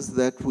see is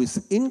that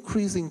with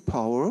increasing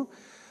power,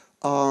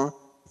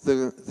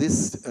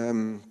 this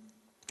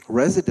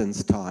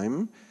residence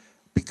time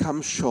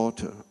becomes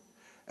shorter.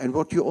 And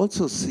what you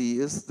also see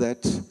is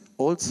that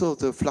also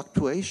the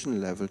fluctuation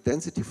level,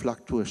 density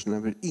fluctuation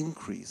level,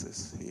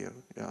 increases here.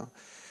 Yeah.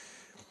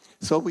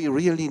 So we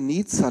really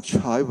need such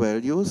high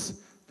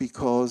values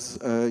because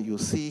you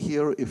see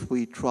here, if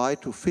we try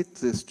to fit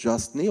this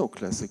just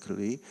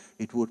neoclassically,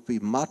 it would be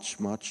much,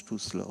 much too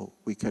slow.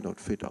 We cannot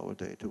fit our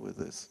data with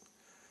this.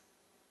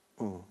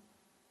 Oh.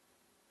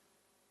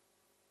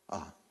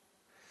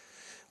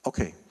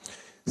 Okay.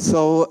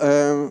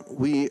 So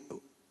we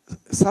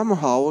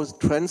somehow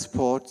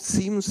transport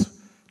seems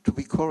to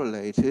be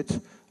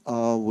correlated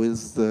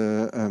with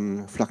the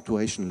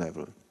fluctuation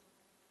level.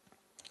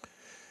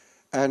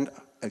 And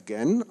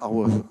again,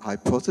 our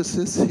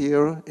hypothesis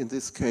here in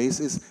this case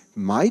is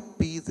might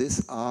be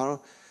these are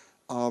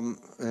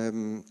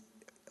ion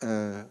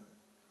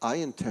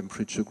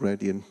temperature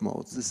gradient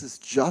modes. This is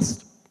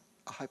just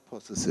a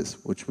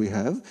hypothesis which we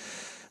have.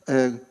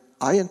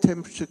 Ion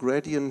temperature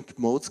gradient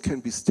modes can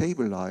be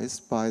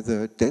stabilized by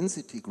the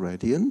density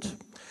gradient,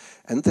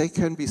 and they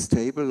can be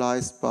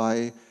stabilized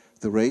by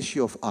the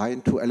ratio of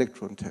ion to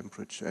electron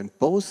temperature, and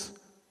both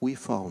we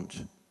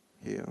found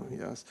here.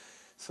 Yes,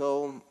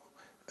 so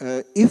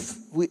if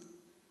we,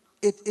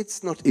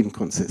 it's not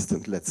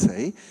inconsistent, let's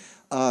say.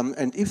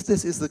 And if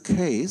this is the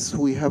case,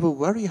 we have a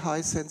very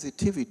high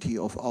sensitivity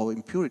of our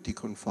impurity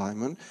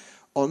confinement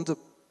on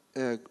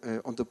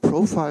the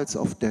profiles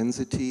of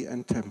density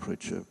and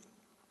temperature.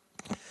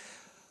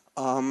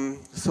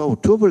 So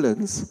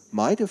turbulence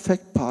might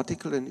affect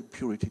particle and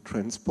impurity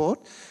transport.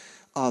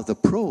 The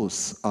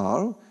pros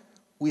are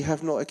we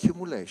have no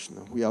accumulation.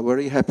 We are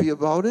very happy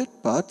about it,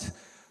 but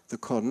the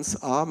cons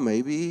are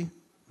maybe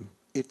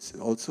it's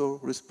also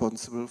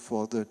responsible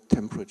for the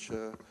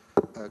temperature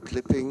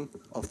clipping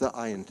of the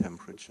ion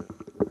temperature.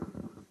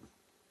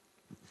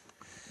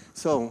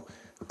 So,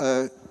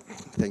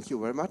 thank you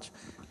very much.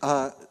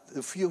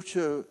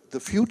 The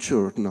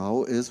future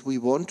now is we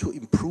want to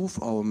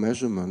improve our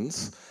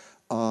measurements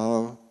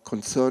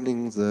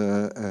concerning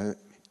the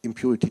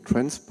impurity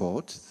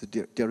transport,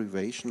 the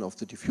derivation of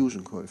the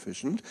diffusion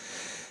coefficient.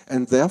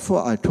 And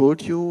therefore, I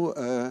told you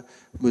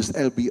with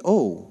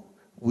LBO,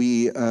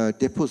 we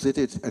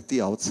deposited at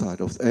the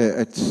outside of,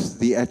 at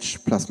the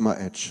edge, plasma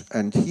edge.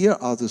 And here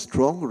are the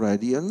strong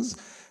gradients,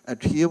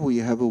 and here we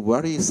have a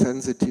very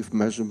sensitive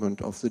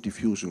measurement of the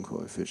diffusion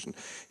coefficient.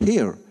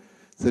 Here,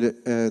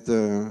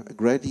 the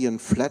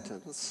gradient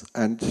flattens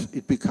and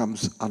it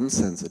becomes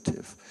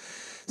unsensitive.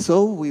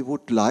 So we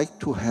would like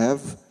to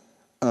have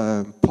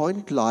a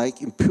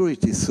point-like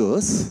impurity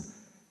source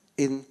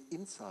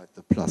inside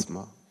the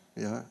plasma,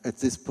 yeah, at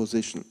this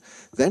position.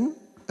 Then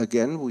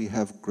again, we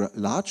have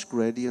large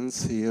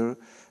gradients here,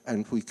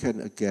 and we can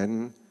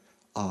again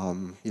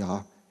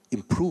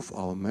improve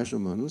our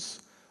measurements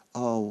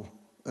of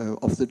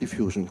the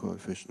diffusion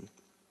coefficient.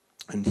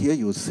 And here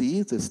you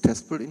see this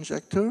test bell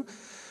injector.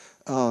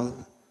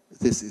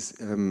 This is,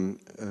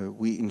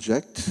 we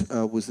inject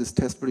with this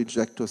test bell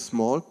injector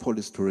small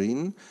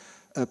polystyrene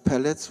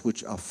pellets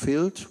which are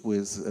filled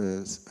with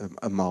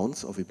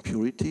amounts of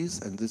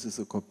impurities, and this is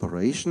a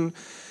cooperation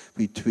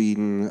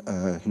between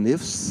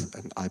NIFS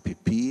and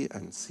IPP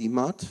and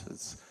CMAT.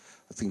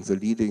 I think the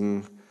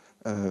leading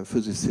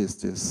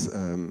physicist is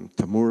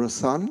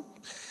Tamura-san.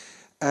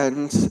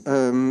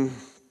 And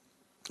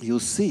you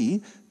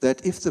see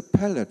that if the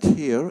pellet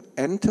here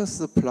enters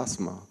the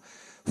plasma,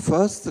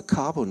 first the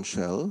carbon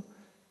shell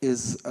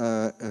is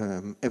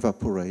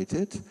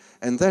evaporated,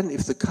 and then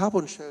if the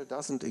carbon shell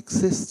doesn't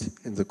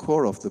exist in the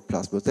core of the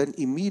plasma, then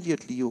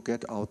immediately you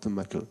get out the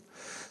metal.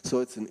 So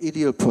it's an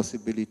ideal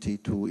possibility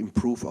to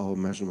improve our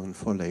measurement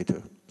for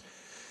later.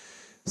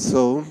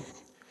 So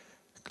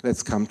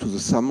let's come to the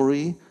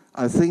summary.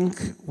 I think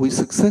we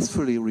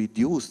successfully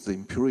reduced the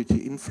impurity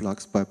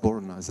influx by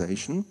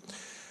boronization,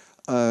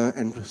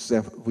 and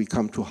we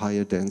come to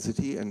higher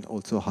density and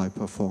also high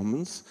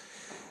performance.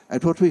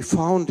 And what we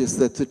found is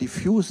that the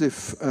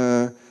diffusive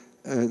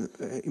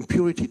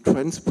impurity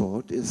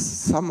transport is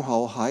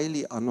somehow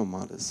highly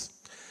anomalous.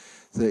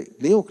 The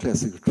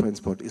neoclassical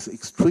transport is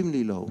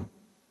extremely low.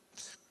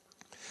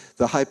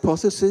 The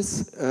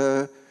hypothesis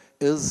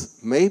is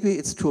maybe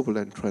it's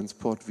turbulent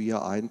transport via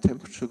ion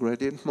temperature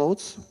gradient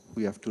modes.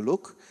 We have to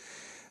look.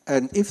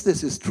 And if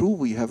this is true,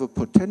 we have a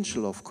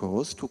potential, of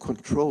course, to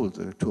control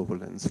the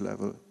turbulence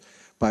level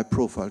by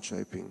profile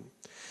shaping.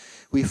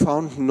 We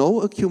found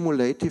no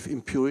accumulative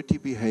impurity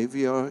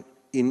behavior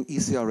in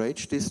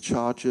ECRH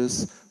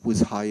discharges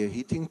with higher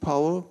heating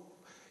power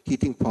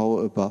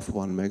above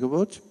 1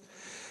 megawatt.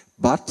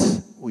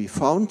 But we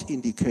found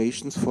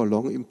indications for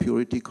long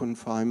impurity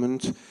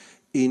confinement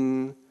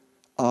in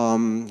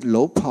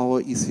low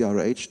power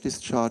ECRH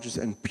discharges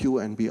and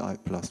pure NBI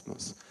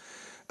plasmas.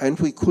 And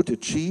we could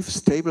achieve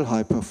stable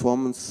high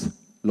performance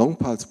long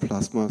pulse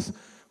plasmas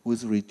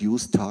with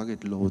reduced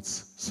target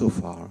loads so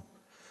far.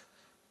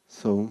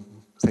 So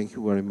thank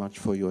you very much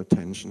for your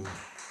attention.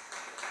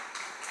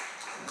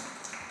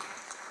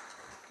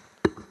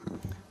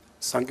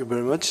 Thank you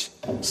very much.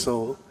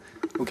 So,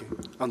 okay,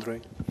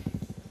 Andre.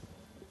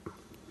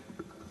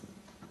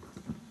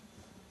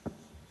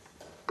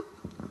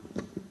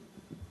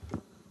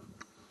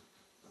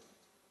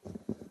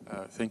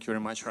 Thank you very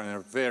much, Rainer.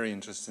 Very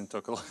interesting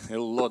talk. A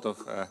lot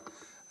of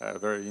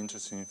very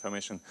interesting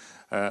information.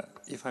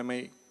 If I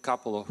may,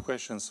 couple of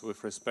questions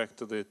with respect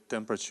to the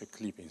temperature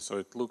clipping. So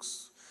it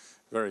looks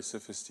very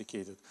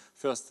sophisticated.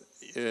 First,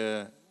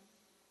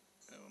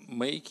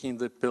 making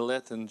the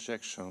pellet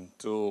injection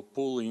to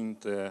pull in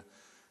the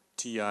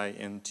TI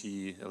and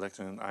T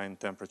electron and ion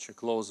temperature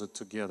closer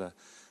together.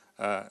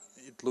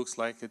 It looks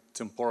like a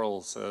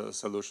temporal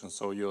solution.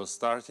 So you're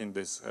starting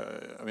this.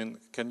 I mean,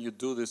 can you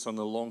do this on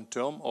the long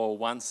term, or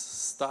once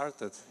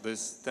started,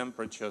 these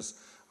temperatures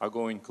are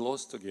going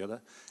close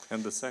together?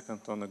 And the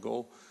second on the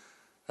go,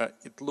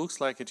 it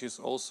looks like it is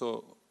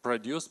also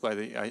produced by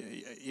the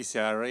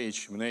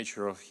ECRH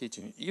nature of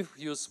heating. If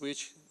you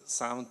switch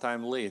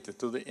sometime later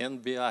to the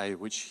NBI,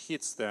 which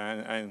hits the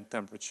ion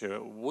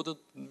temperature, would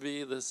it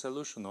be the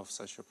solution of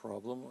such a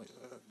problem?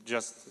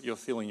 Just your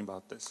feeling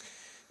about this.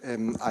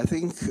 I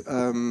think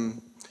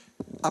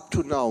up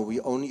to now we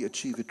only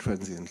achieve it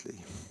transiently.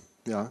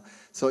 Yeah.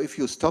 So if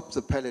you stop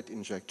the pellet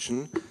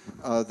injection,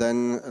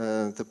 then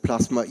the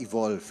plasma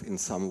evolve in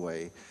some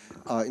way.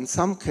 In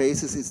some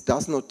cases, it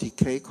does not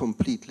decay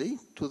completely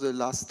to the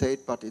last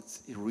state, but it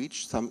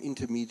reached some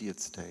intermediate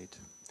state.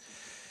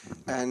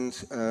 And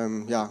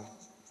yeah,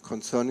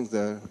 concerning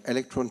the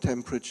electron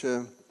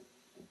temperature,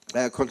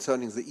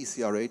 concerning the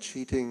ECRH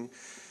heating,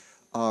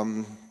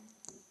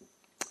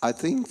 I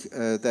think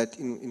that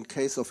in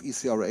case of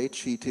ECRH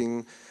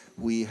heating,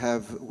 we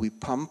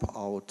pump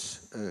out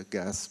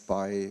gas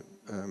by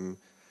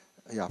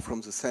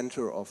from the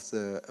center of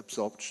the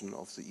absorption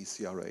of the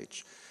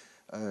ECRH.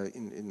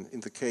 In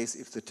the case,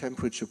 if the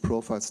temperature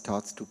profile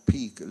starts to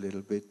peak a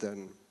little bit,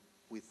 then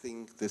we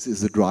think this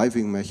is a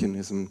driving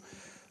mechanism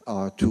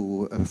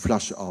to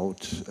flush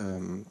out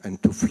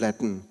and to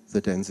flatten the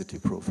density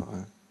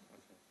profile.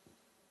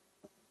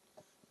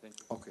 Thank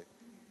you. Okay.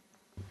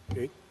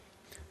 Okay.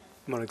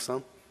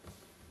 Marek-san.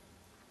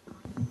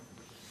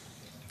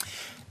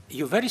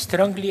 You very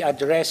strongly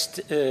addressed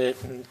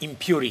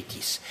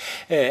impurities.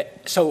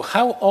 So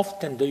how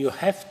often do you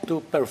have to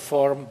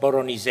perform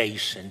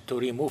boronization to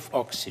remove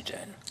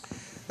oxygen?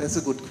 That's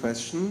a good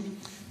question.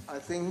 I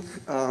think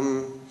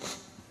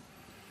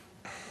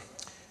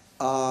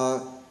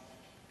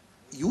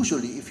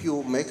usually if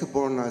you make a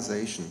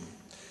boronization,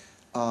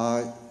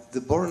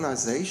 the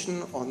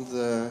boronization on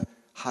the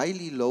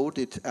highly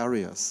loaded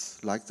areas,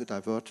 like the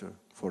diverter,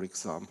 for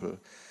example,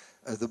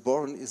 the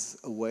boron is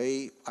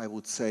away, I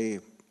would say,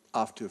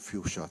 after a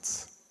few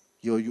shots.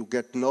 You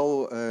get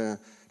no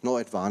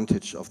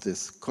advantage of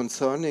this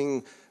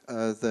concerning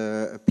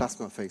the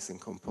plasma-facing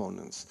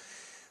components.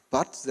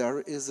 But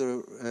there is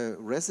a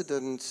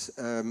resident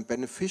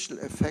beneficial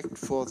effect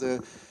for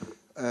the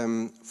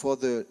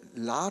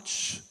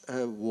large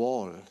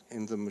wall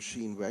in the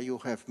machine, where you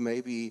have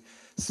maybe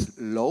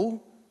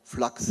low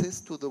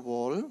fluxes to the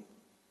wall,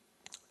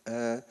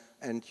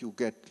 and you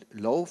get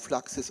low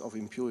fluxes of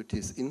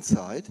impurities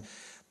inside,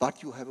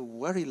 but you have a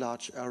very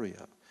large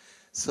area.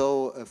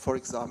 So, for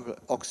example,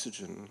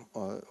 oxygen,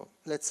 or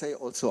let's say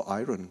also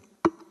iron,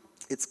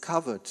 it's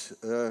covered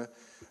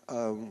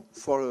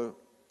for a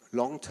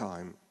long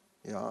time.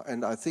 Yeah,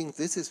 and I think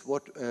this is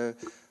what is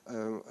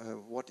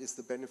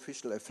the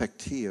beneficial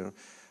effect here.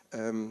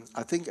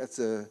 I think at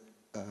the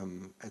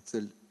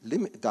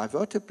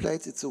diverter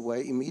plates, it's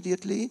away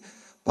immediately,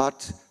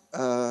 but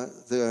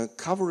the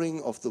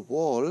covering of the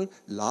wall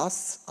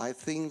lasts, I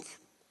think,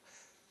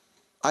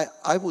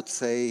 I would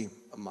say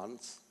a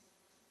month.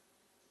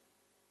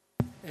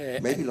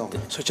 Maybe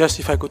longer. So just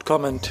if I could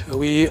comment,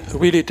 we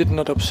really did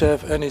not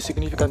observe any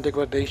significant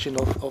degradation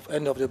of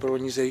any of the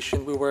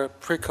boronization. We were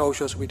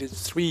precautious. We did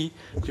 3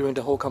 during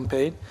the whole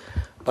campaign,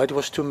 but it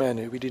was too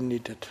many. We didn't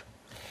need it.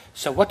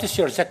 So what is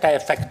your zeta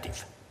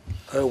effective?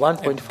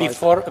 1.5.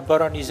 Before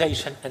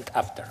boronization and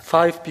after?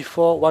 5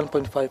 before,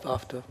 1.5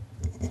 after.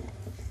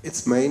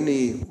 It's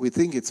mainly, we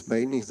think it's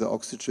mainly the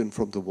oxygen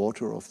from the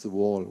water of the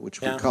wall,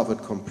 which we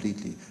covered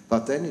completely.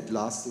 But then it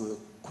lasts a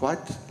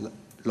quite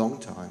long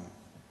time.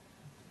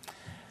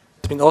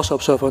 It's been also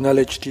observed on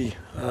LHD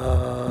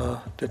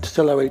that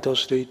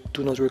stellarators, they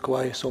do not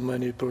require so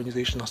many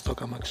boronization as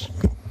tokamaks.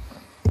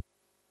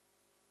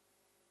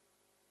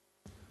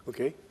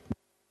 Okay.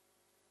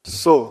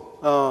 So,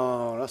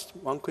 last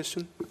one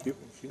question. You,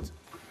 please.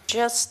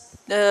 Just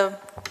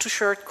two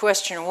short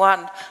question.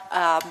 One,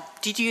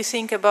 did you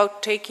think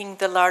about taking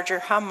the larger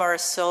hammer,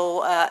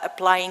 so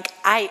applying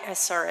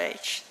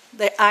ISRH,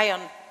 the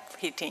ion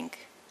heating?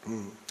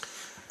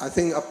 I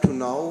think up to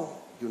now,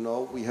 you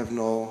know, we have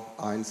no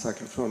ion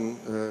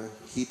cyclotron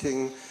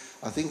heating.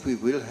 I think we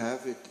will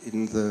have it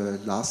in the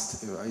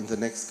in the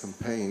next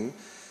campaign,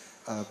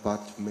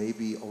 but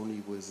maybe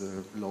only with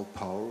a low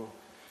power,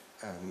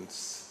 and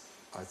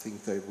I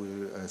think they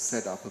will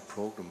set up a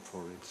program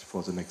for it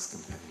for the next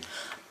campaign.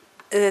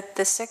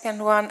 The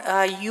second one,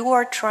 you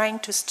are trying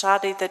to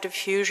study the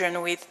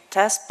diffusion with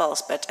test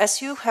pulse, but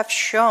as you have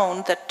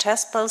shown, the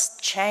test pulse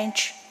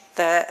change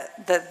the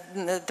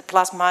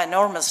plasma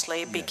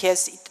enormously,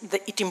 because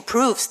it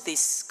improves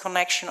this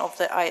connection of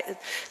the eye.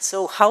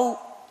 So how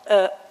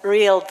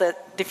real the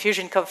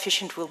diffusion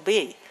coefficient will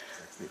be?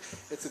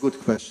 Exactly. It's a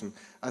good question.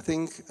 I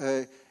think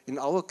in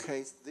our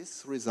case,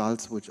 these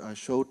results which I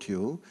showed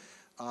you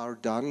are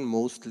done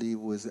mostly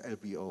with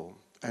LBO.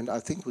 And I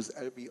think with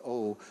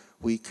LBO,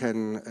 we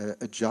can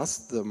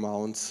adjust the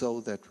amount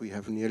so that we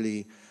have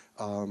nearly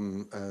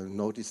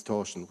no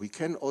distortion. We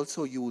can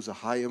also use a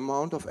high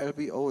amount of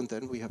LBO, and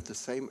then we have the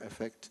same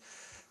effect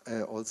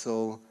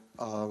also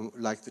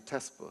like the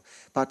testable.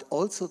 But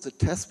also the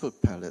testable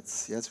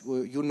pellets, yes,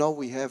 you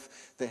know,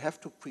 they have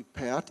to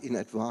prepare it in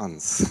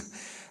advance.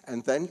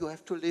 And then you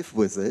have to live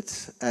with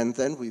it. And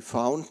then we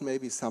found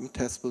maybe some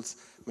testables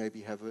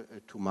maybe have a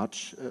too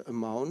much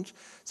amount,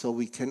 so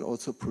we can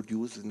also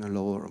produce in a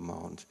lower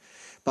amount.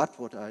 But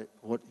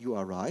what you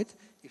are right,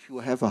 if you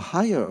have a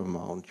higher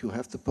amount, you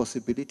have the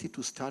possibility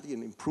to study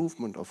an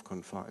improvement of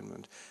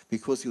confinement,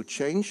 because you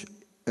change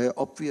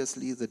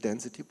obviously the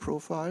density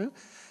profile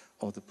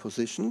or the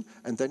position,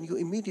 and then you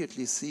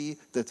immediately see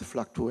that the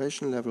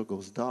fluctuation level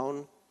goes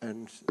down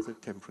and the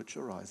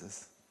temperature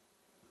rises.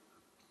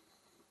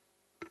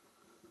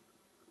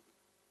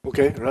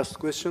 Okay, last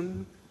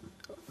question.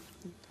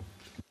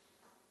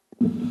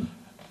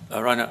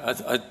 Rainer,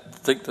 I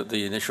think that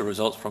the initial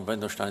results from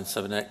Wendelstein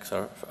 7X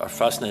are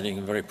fascinating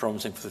and very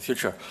promising for the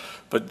future.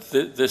 But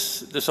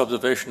this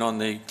observation on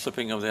the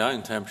clipping of the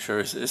ion temperature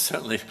is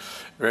certainly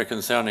very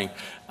concerning.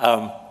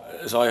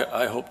 So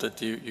I hope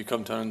that you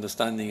come to an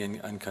understanding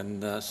and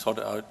can sort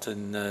it out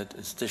in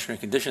stationary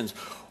conditions.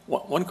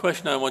 One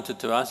question I wanted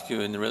to ask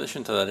you in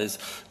relation to that is,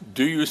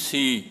 do you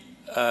see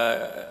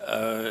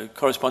a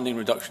corresponding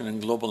reduction in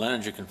global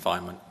energy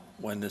confinement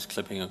when this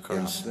clipping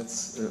occurs? Yeah,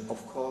 that's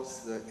of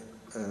course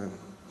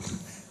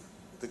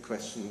the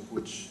question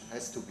which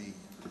has to be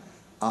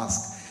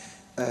asked.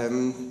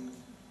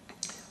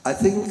 I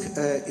think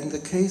in the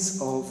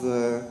case of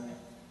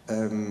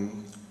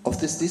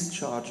these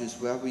discharges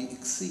where we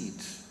exceed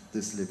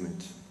this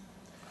limit,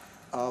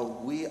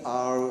 we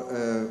are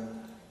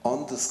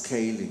on the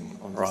scaling,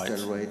 on the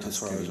stellarator That's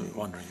scaling. what I was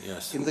wondering,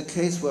 yes. In the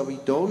case where we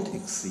don't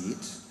exceed,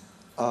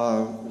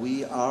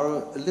 we are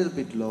a little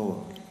bit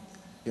lower.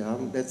 Yeah,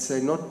 let's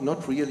say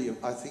not really.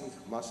 I think,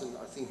 Martin,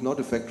 not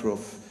a factor of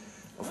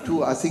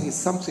 2. I think it's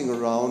something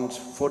around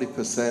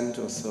 40%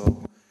 or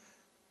so.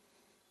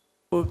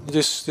 Well,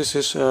 this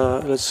is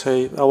let's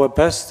say our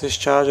best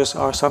discharges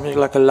are something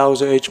like a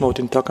lousy H mode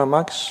in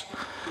tokamaks,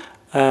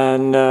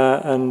 and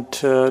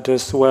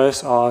the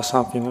worst are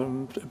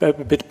something a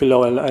bit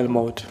below L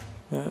mode.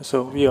 Yeah,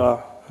 so we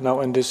are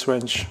now in this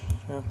range.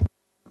 Yeah.